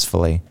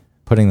purposefully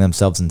putting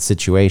themselves in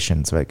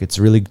situations like it's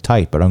really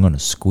tight, but I'm going to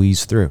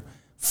squeeze through.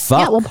 Fuck.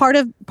 Yeah, well, part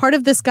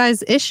of this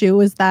guy's issue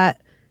was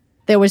that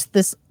there was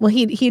this. Well,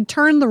 he'd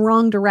turned the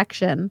wrong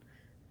direction.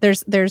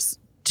 There's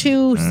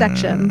two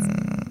sections.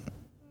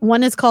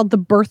 One is called the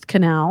birth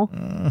canal,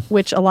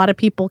 which a lot of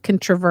people can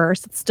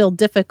traverse. It's still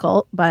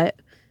difficult,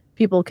 but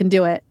people can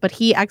do it. But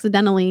he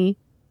accidentally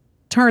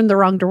turned the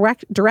wrong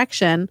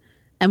direction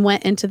and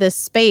went into this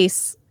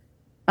space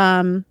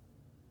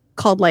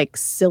called like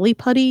Silly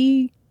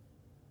Putty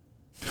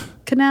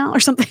Canal or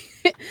something.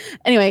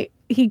 Anyway,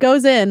 he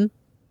goes in,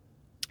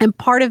 and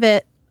part of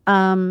it,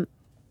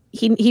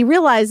 he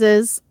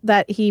realizes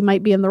that he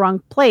might be in the wrong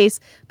place,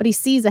 but he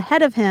sees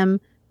ahead of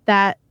him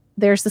that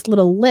there's this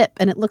little lip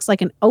and it looks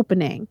like an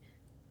opening.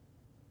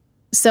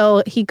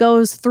 So he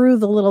goes through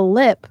the little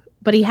lip,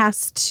 but he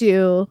has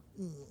to,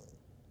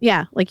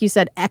 yeah, like you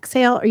said,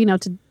 exhale, or,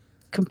 to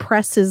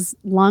compress his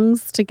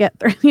lungs to get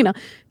through,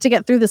 to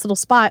get through this little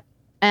spot.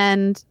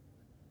 And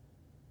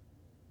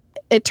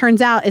it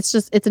turns out it's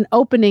an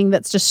opening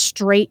that's just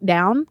straight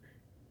down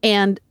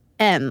and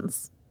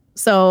ends.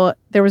 So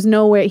there was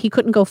no way, he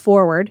couldn't go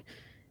forward,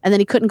 and then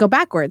he couldn't go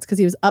backwards because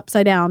he was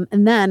upside down.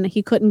 And then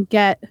he couldn't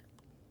get,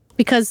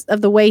 because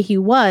of the way he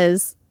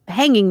was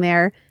hanging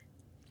there,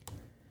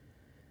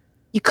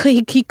 he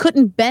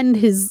couldn't bend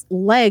his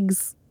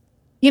legs.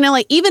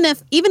 Like even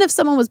if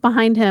someone was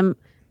behind him,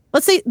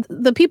 let's say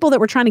the people that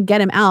were trying to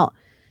get him out,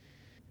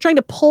 trying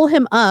to pull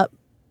him up,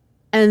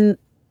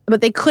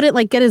 but they couldn't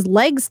like get his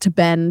legs to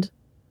bend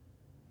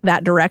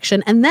that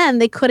direction, and then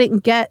they couldn't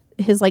get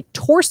his like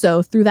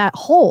torso through that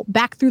hole,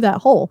 back through that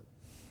hole.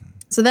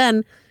 So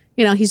then,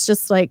 he's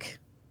just like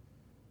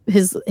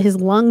his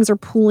lungs are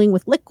pooling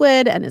with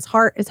liquid and his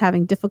heart is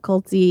having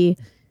difficulty.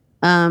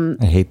 I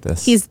hate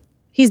this.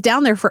 He's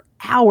down there for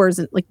hours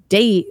and like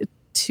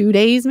 2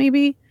 days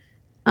maybe.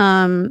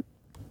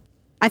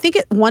 I think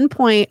at one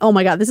point, oh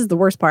my God, this is the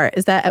worst part,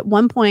 is that at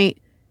one point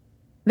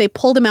they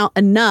pulled him out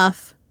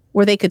enough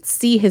where they could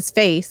see his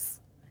face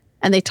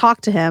and they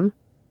talked to him.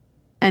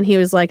 And he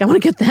was like, I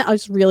want to get that. I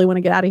just really want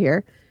to get out of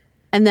here.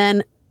 And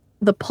then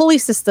the pulley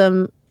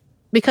system,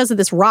 because of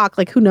this rock,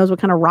 like who knows what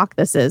kind of rock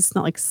this is. It's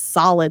not like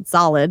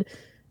solid.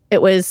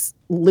 It was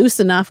loose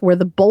enough where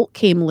the bolt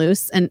came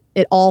loose and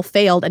it all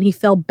failed. And he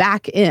fell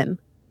back into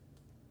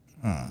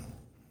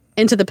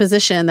the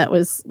position that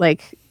was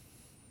like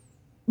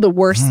the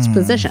worst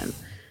position.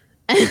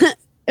 It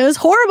was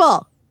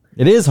horrible.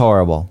 It is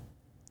horrible.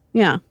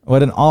 Yeah.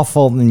 What an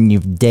awful, and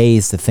you've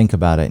days to think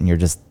about it and you're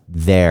just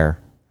there.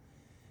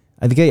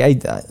 I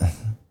think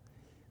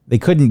they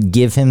couldn't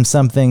give him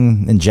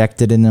something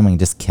injected in him and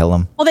just kill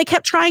him. Well, they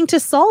kept trying to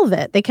solve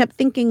it. They kept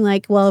thinking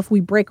like, well, if we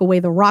break away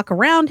the rock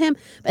around him,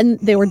 and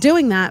they were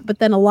doing that. But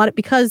then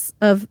because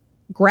of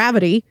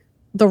gravity,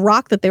 the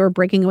rock that they were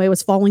breaking away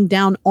was falling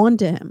down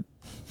onto him.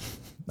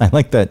 I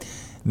like that.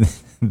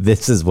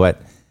 This is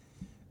what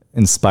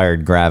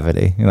inspired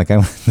Gravity. You're like, I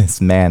want this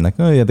man, like,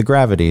 oh yeah, the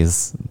gravity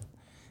is,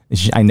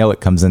 I know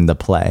it comes into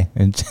play.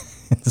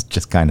 It's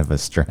just kind of a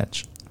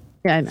stretch.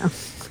 Yeah, I know.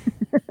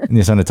 And you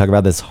just want to talk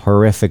about this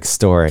horrific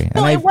story.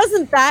 No, it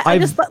wasn't that. I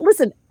just thought,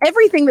 listen,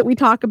 everything that we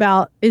talk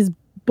about is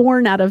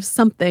born out of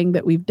something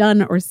that we've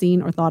done or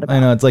seen or thought about. I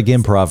know, it's like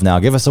improv now.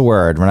 Give us a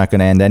word. We're not going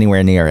to end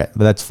anywhere near it,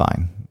 but that's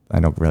fine. I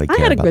don't really care about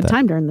that. I had a good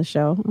time during the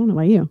show. I don't know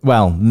about you.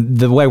 Well,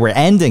 the way we're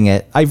ending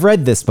it, I've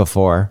read this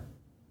before,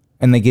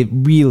 and they get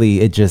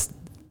really,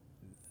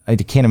 I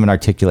can't even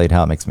articulate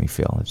how it makes me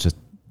feel. It's just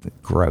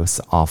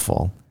gross,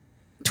 awful.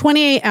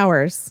 28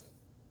 hours.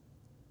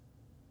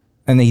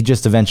 And he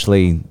just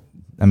eventually,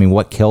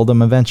 what killed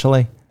him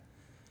eventually?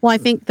 Well, I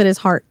think that his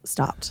heart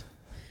stopped.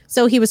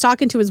 So he was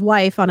talking to his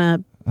wife on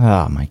a...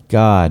 Oh my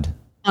God.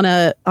 On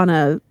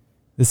a...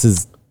 This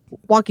is...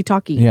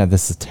 Walkie-talkie. Yeah,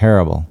 this is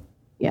terrible.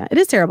 Yeah, it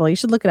is terrible. You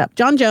should look it up.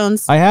 John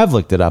Jones. I have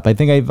looked it up. I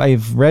think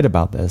I've read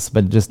about this,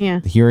 but just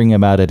hearing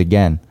about it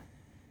again.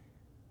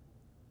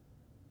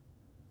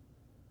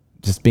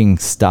 Just being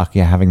stuck,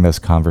 having those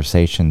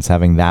conversations,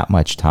 having that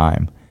much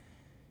time.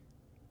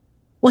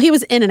 Well, he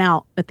was in and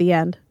out at the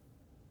end.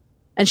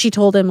 And she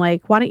told him,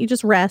 like, why don't you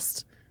just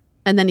rest?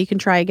 And then you can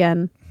try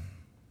again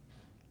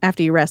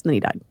after you rest. And then he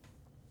died.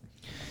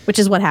 Which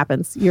is what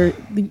happens. You're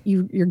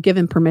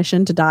given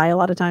permission to die a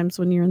lot of times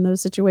when you're in those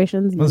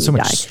situations. Well, there's so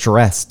much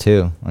stress,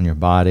 too, on your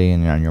body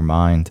and on your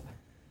mind.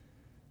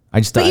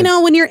 But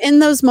when you're in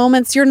those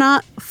moments, you're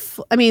not...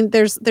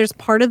 there's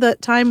part of the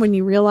time when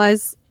you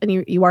realize and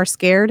you are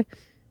scared.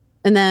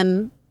 And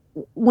then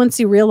once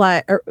you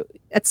realize... or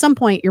at some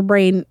point, your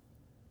brain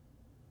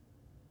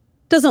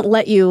doesn't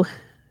let you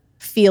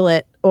feel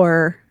it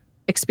or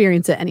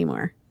experience it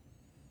anymore.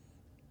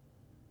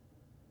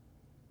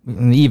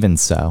 Even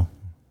so,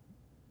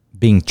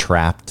 being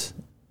trapped,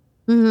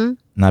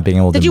 not being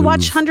able to Did you move.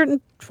 watch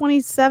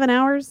 127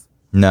 Hours?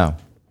 No.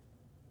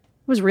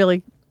 It was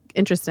really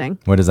interesting.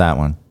 What is that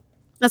one?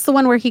 That's the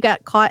one where he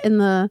got caught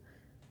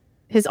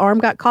his arm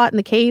got caught in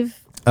the cave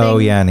thing. Oh,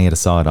 yeah, and he had to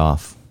saw it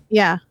off.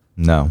 Yeah.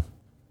 No.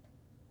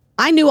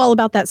 I knew all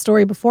about that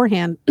story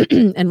beforehand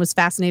and was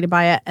fascinated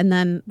by it. And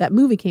then that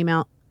movie came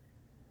out.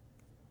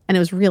 And it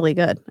was really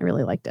good. I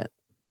really liked it.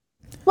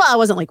 Well, it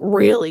wasn't like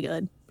really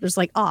good. Just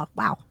like, oh,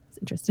 wow. It's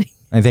interesting.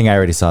 I think I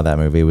already saw that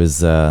movie. It was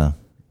the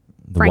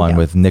one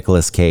with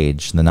Nicolas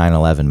Cage, the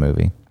 9/11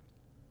 movie.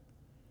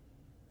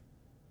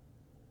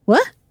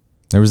 What?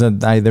 There was a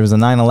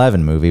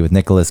 9/11 movie with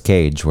Nicolas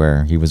Cage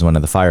where he was one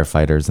of the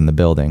firefighters in the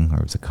building, or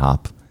it was a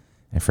cop.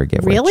 I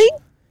forget which. Really?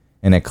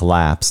 And it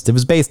collapsed. It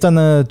was based on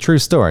a true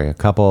story. A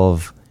couple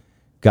of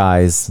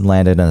guys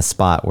landed in a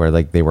spot where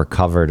like they were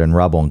covered in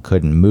rubble and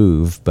couldn't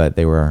move, but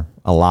they were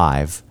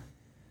alive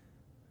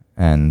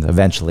and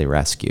eventually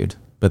rescued.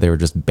 But they were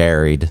just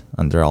buried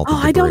under all the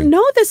debris. I don't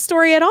know this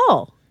story at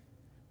all.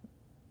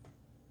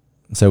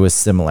 So it was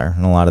similar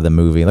in a lot of the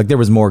movie. Like there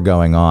was more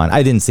going on.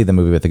 I didn't see the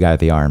movie with the guy with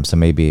the arm, so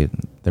maybe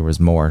there was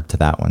more to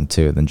that one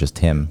too than just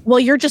him. Well,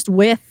 you're just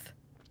with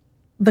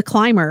the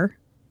climber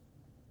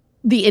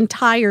the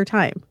entire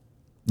time.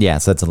 Yeah,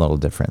 so that's a little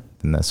different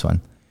than this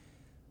one.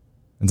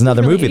 It's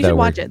another movie you though. Should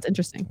watch it. It's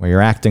interesting. Where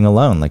you're acting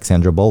alone, like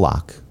Sandra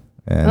Bullock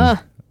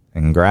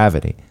in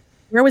Gravity.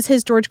 Where was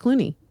his George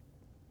Clooney?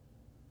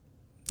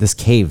 This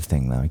cave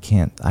thing, though,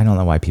 I don't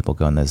know why people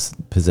go in those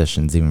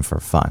positions even for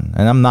fun.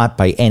 And I'm not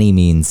by any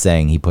means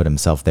saying he put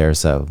himself there,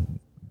 so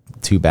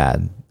too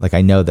bad. Like,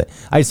 I know that,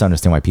 I just don't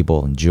understand why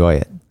people enjoy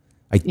it.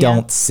 I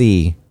don't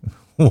see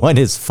what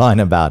is fun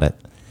about it.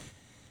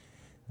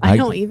 I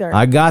don't either.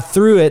 I got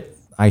through it.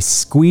 I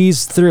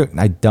squeezed through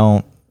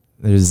it.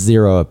 There's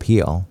zero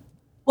appeal.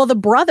 Well,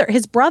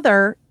 his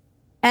brother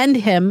and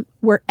him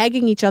were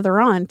egging each other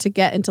on to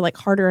get into like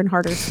harder and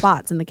harder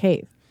spots in the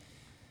cave.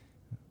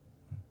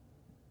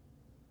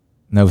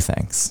 No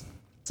thanks.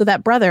 So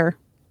that brother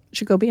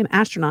should go be an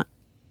astronaut.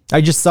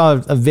 I just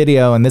saw a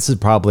video, and this is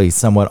probably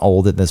somewhat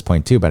old at this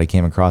point too, but I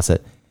came across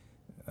it.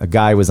 A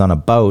guy was on a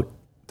boat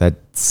that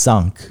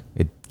sunk.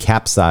 It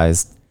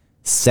capsized,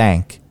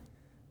 sank.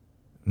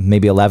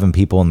 Maybe 11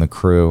 people in the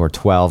crew, or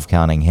 12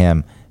 counting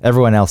him.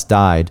 Everyone else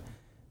died.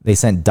 They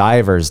sent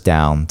divers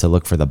down to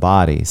look for the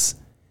bodies.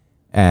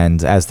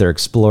 And as they're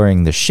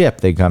exploring the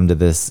ship, they come to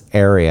this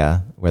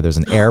area where there's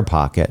an air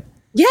pocket.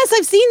 Yes,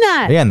 I've seen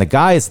that. Yeah, and the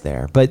guy's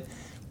there. But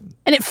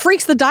And it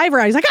freaks the diver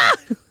out. He's like, ah!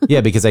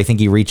 yeah, because I think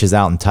he reaches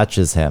out and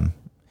touches him.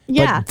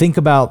 Yeah. But think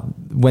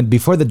about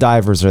before the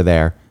divers are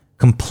there,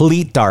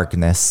 complete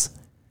darkness.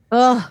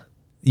 Ugh.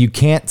 You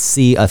can't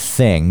see a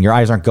thing. Your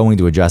eyes aren't going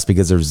to adjust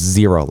because there's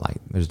zero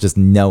light. There's just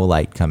no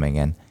light coming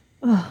in.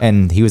 Ugh.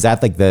 And he was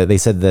at they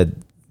said that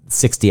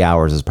 60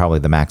 hours is probably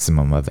the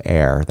maximum of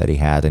air that he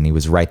had. And he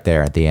was right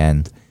there at the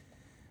end.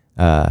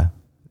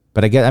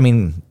 But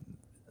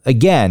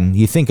again,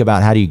 you think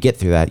about how do you get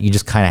through that? You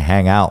just kind of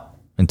hang out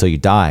until you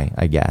die,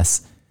 I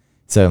guess.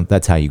 So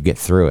that's how you get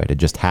through it. It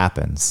just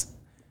happens.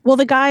 Well,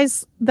 the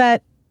guys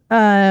that,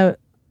 that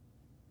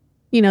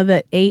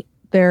ate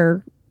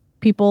their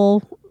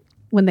people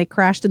when they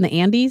crashed in the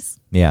Andes.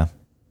 Yeah.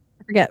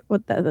 I forget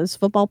what those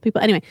football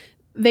people. Anyway,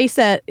 they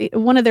said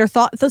one of their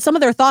thoughts, some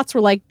of their thoughts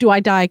were like, do I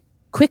die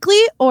quickly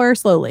or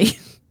slowly?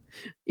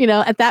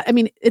 At that,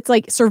 it's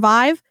like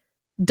survive,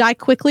 die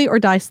quickly or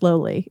die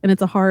slowly. And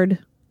it's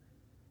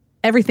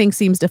everything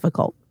seems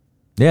difficult.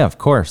 Yeah, of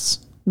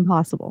course.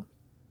 Impossible.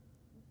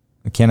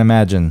 I can't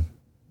imagine.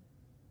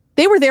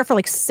 They were there for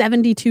like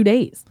 72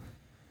 days.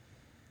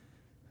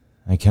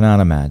 I cannot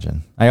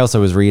imagine. I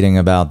also was reading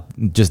about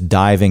just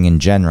diving in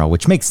general,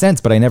 which makes sense,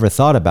 but I never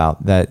thought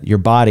about that your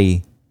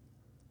body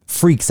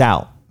freaks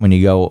out when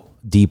you go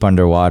deep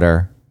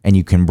underwater and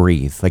you can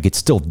breathe. Like it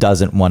still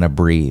doesn't want to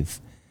breathe.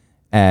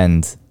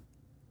 And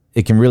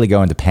it can really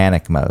go into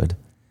panic mode.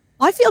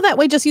 I feel that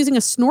way just using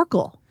a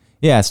snorkel.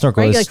 Yeah,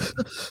 snorkel Right? is...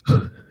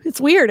 It's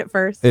weird at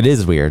first. It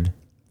is weird.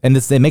 And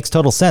it makes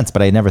total sense,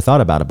 but I never thought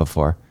about it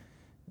before.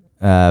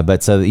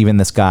 But so even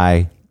this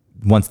guy,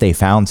 once they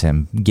found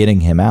him,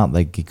 getting him out,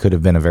 like it could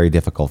have been a very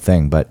difficult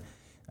thing. But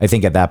I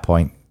think at that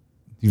point,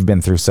 you've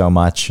been through so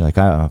much. Like,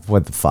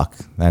 what the fuck?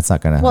 That's not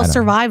going to... Well,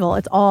 survival.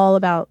 It's all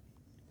about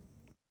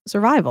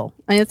survival.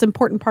 And it's an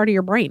important part of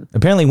your brain.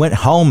 Apparently went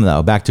home,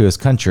 though, back to his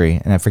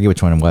country. And I forget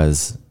which one it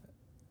was.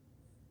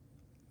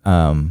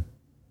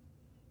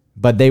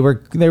 But they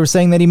were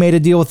saying that he made a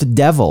deal with the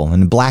devil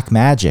and black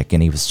magic.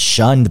 And he was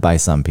shunned by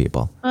some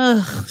people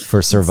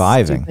for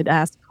surviving. Stupid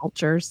ass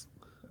cultures.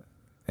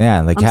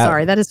 Yeah, like I'm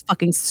sorry, that is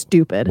fucking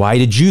stupid. Why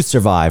did you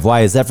survive?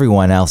 Why is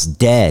everyone else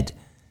dead?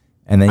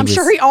 And then I'm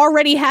sure he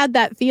already had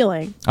that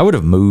feeling. I would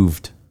have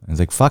moved. I was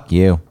like, "Fuck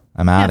you,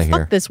 I'm out of here.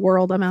 Fuck this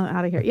world, I'm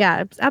out of here."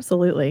 Yeah,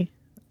 absolutely.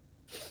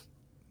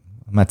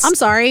 I'm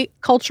sorry,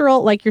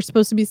 cultural. Like you're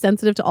supposed to be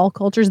sensitive to all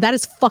cultures. That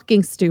is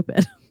fucking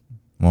stupid.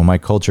 Well, my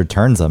culture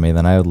turns on me,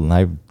 then I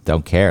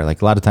don't care.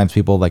 Like a lot of times,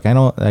 people like I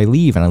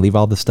leave and I leave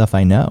all the stuff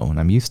I know and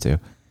I'm used to.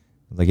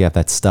 Like yeah,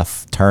 that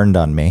stuff turned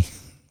on me.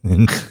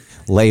 And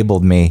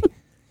labeled me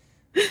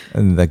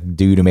and the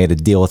dude who made a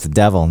deal with the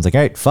devil. And it's like,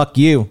 all right, fuck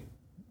you.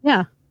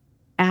 Yeah.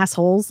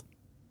 Assholes.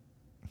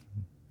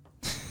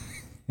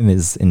 It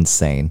is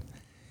insane.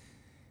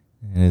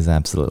 It is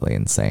absolutely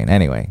insane.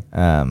 Anyway,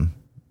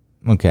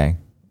 okay.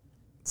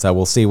 So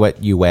we'll see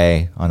what you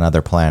weigh on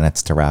other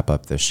planets to wrap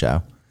up this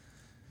show.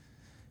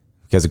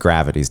 Because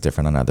gravity is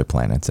different on other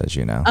planets, as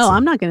you know. Oh, so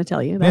I'm not going to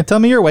tell you that. Yeah, tell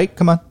me your weight.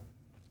 Come on.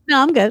 No,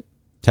 I'm good.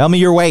 Tell me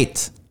your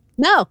weight.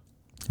 No.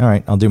 All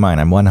right, I'll do mine.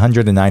 I'm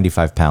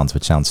 195 pounds,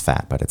 which sounds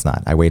fat, but it's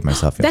not. I weighed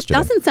myself yesterday.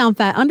 That doesn't sound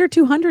fat. Under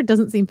 200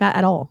 doesn't seem fat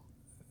at all.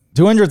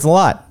 200's a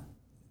lot.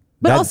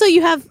 But also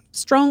you have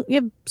stone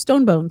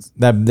bones.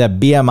 That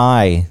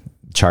BMI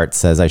chart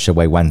says I should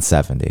weigh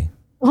 170.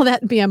 Well,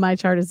 that BMI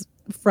chart is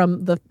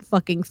from the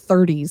fucking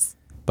 30s.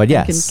 But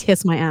yes. You can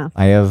kiss my ass.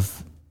 I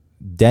have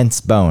dense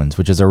bones,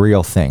 which is a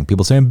real thing.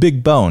 People say I'm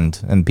big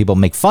boned, and people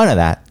make fun of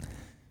that.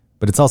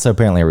 But it's also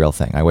apparently a real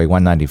thing. I weigh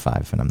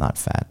 195, and I'm not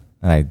fat.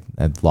 And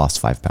I've lost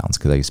 5 pounds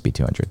because I used to be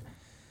 200.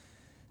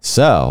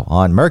 So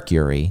on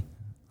Mercury,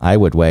 I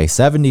would weigh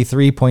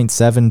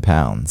 73.7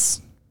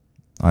 pounds.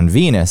 On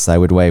Venus, I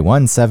would weigh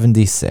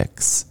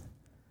 176.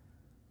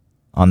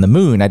 On the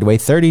Moon, I'd weigh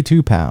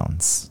 32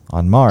 pounds.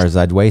 On Mars,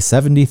 I'd weigh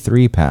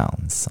 73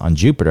 pounds. On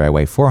Jupiter, I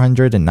weigh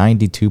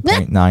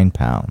 492.9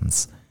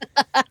 pounds.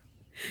 It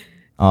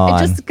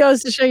just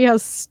goes to show you how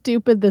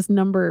stupid this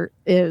number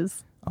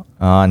is.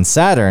 On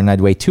Saturn, I'd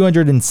weigh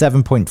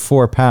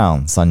 207.4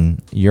 pounds. On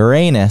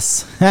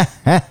Uranus,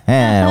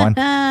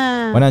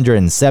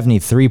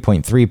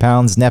 173.3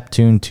 pounds.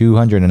 Neptune,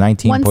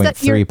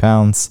 219.3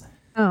 pounds.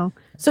 Oh,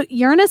 so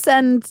Uranus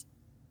and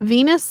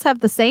Venus have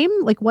the same,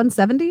 like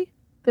 170? They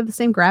have the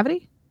same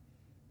gravity?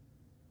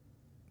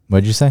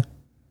 What'd you say?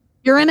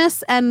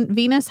 Uranus and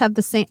Venus have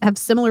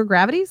similar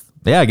gravities?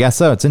 Yeah, I guess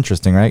so. It's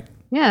interesting, right?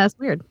 Yeah, that's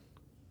weird.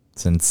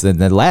 Since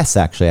less,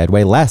 actually, I'd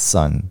weigh less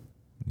on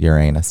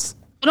Uranus.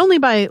 But only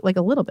by like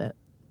a little bit.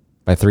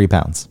 By 3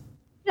 pounds.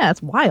 Yeah,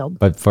 it's wild.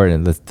 But for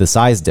the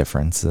size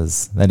difference,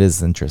 that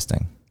is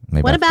interesting.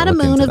 Maybe what about a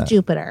moon of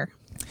Jupiter?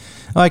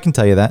 Oh, I can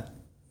tell you that.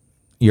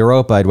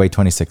 Europa, I'd weigh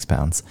 26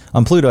 pounds.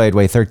 On Pluto, I'd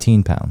weigh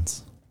 13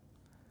 pounds.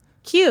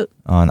 Cute.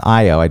 On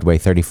Io, I'd weigh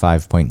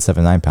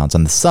 35.79 pounds.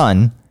 On the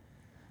Sun,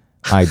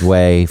 I'd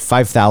weigh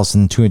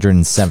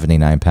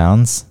 5,279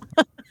 pounds.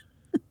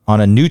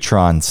 On a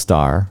neutron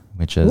star,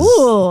 which is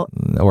Ooh.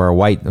 or a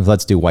white.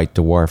 Let's do white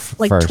dwarf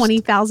Like first.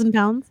 20,000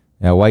 pounds.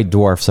 Yeah, white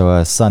dwarf. So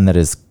a sun that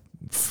is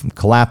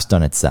collapsed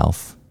on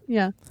itself.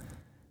 Yeah.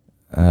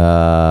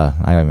 I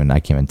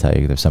can't even tell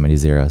you. There's so many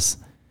zeros.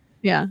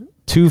 Yeah.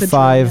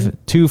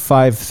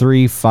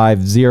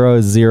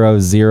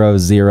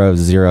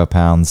 253500000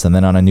 pounds, and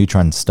then on a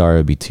neutron star it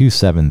would be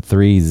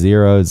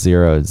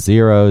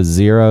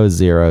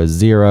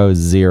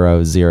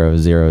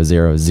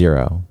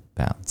 2730000000000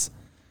 pounds.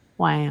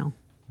 Wow.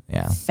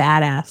 Yeah.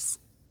 Fat ass.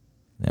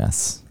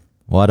 Yes.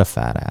 What a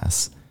fat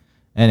ass.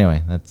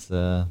 Anyway, that's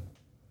I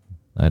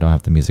don't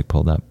have the music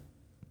pulled up.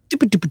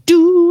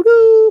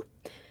 Doo-ba-doo-ba-doo-doo.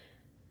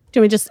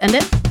 Do we just end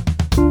it?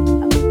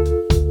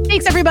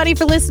 Thanks everybody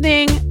for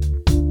listening.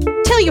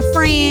 Tell your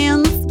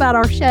friends about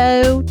our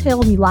show.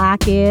 Tell them you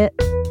like it.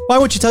 Why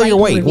would you tell your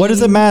weight? What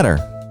does it matter?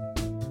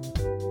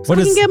 So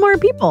we can get more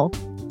people.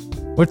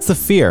 What's the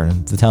fear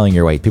to telling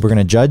your weight? People are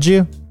going to judge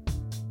you?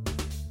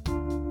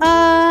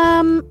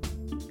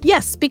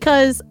 Yes,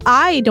 because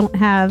I don't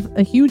have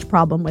a huge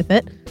problem with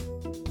it.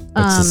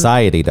 But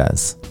society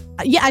does.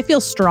 Yeah, I feel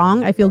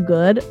strong. I feel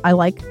good. I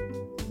like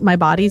my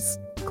body's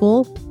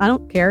cool. I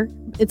don't care.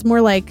 It's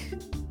more like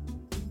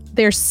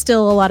there's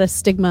still a lot of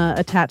stigma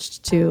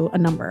attached to a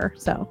number.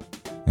 So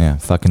Yeah,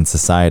 fucking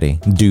society.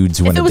 Dudes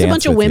if want to it was dance a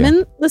bunch of with you.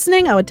 women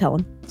listening, I would tell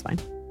them. It's fine.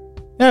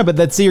 Yeah, but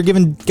that's you're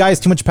giving guys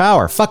too much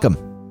power. Fuck them.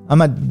 I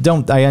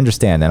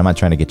understand that. I'm not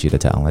trying to get you to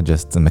tell.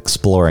 I'm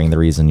exploring the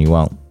reason you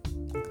won't.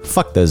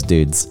 Fuck those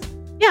dudes.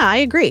 Yeah, I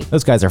agree.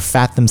 Those guys are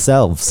fat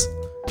themselves.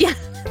 Yeah,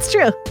 that's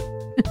true.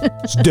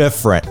 It's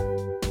different.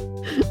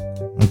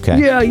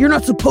 Okay. Yeah, you're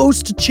not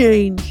supposed to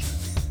change.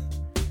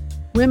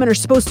 Women are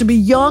supposed to be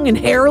young and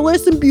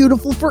hairless and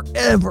beautiful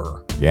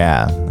forever.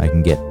 Yeah, I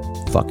can get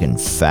fucking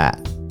fat.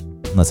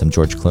 Unless I'm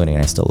George Clooney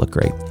and I still look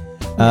great.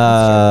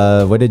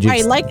 What did you... All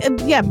right,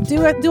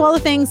 do all the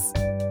things.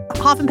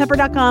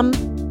 HoffandPepper.com.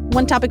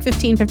 One topic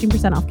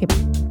 15% off. Okay, bye.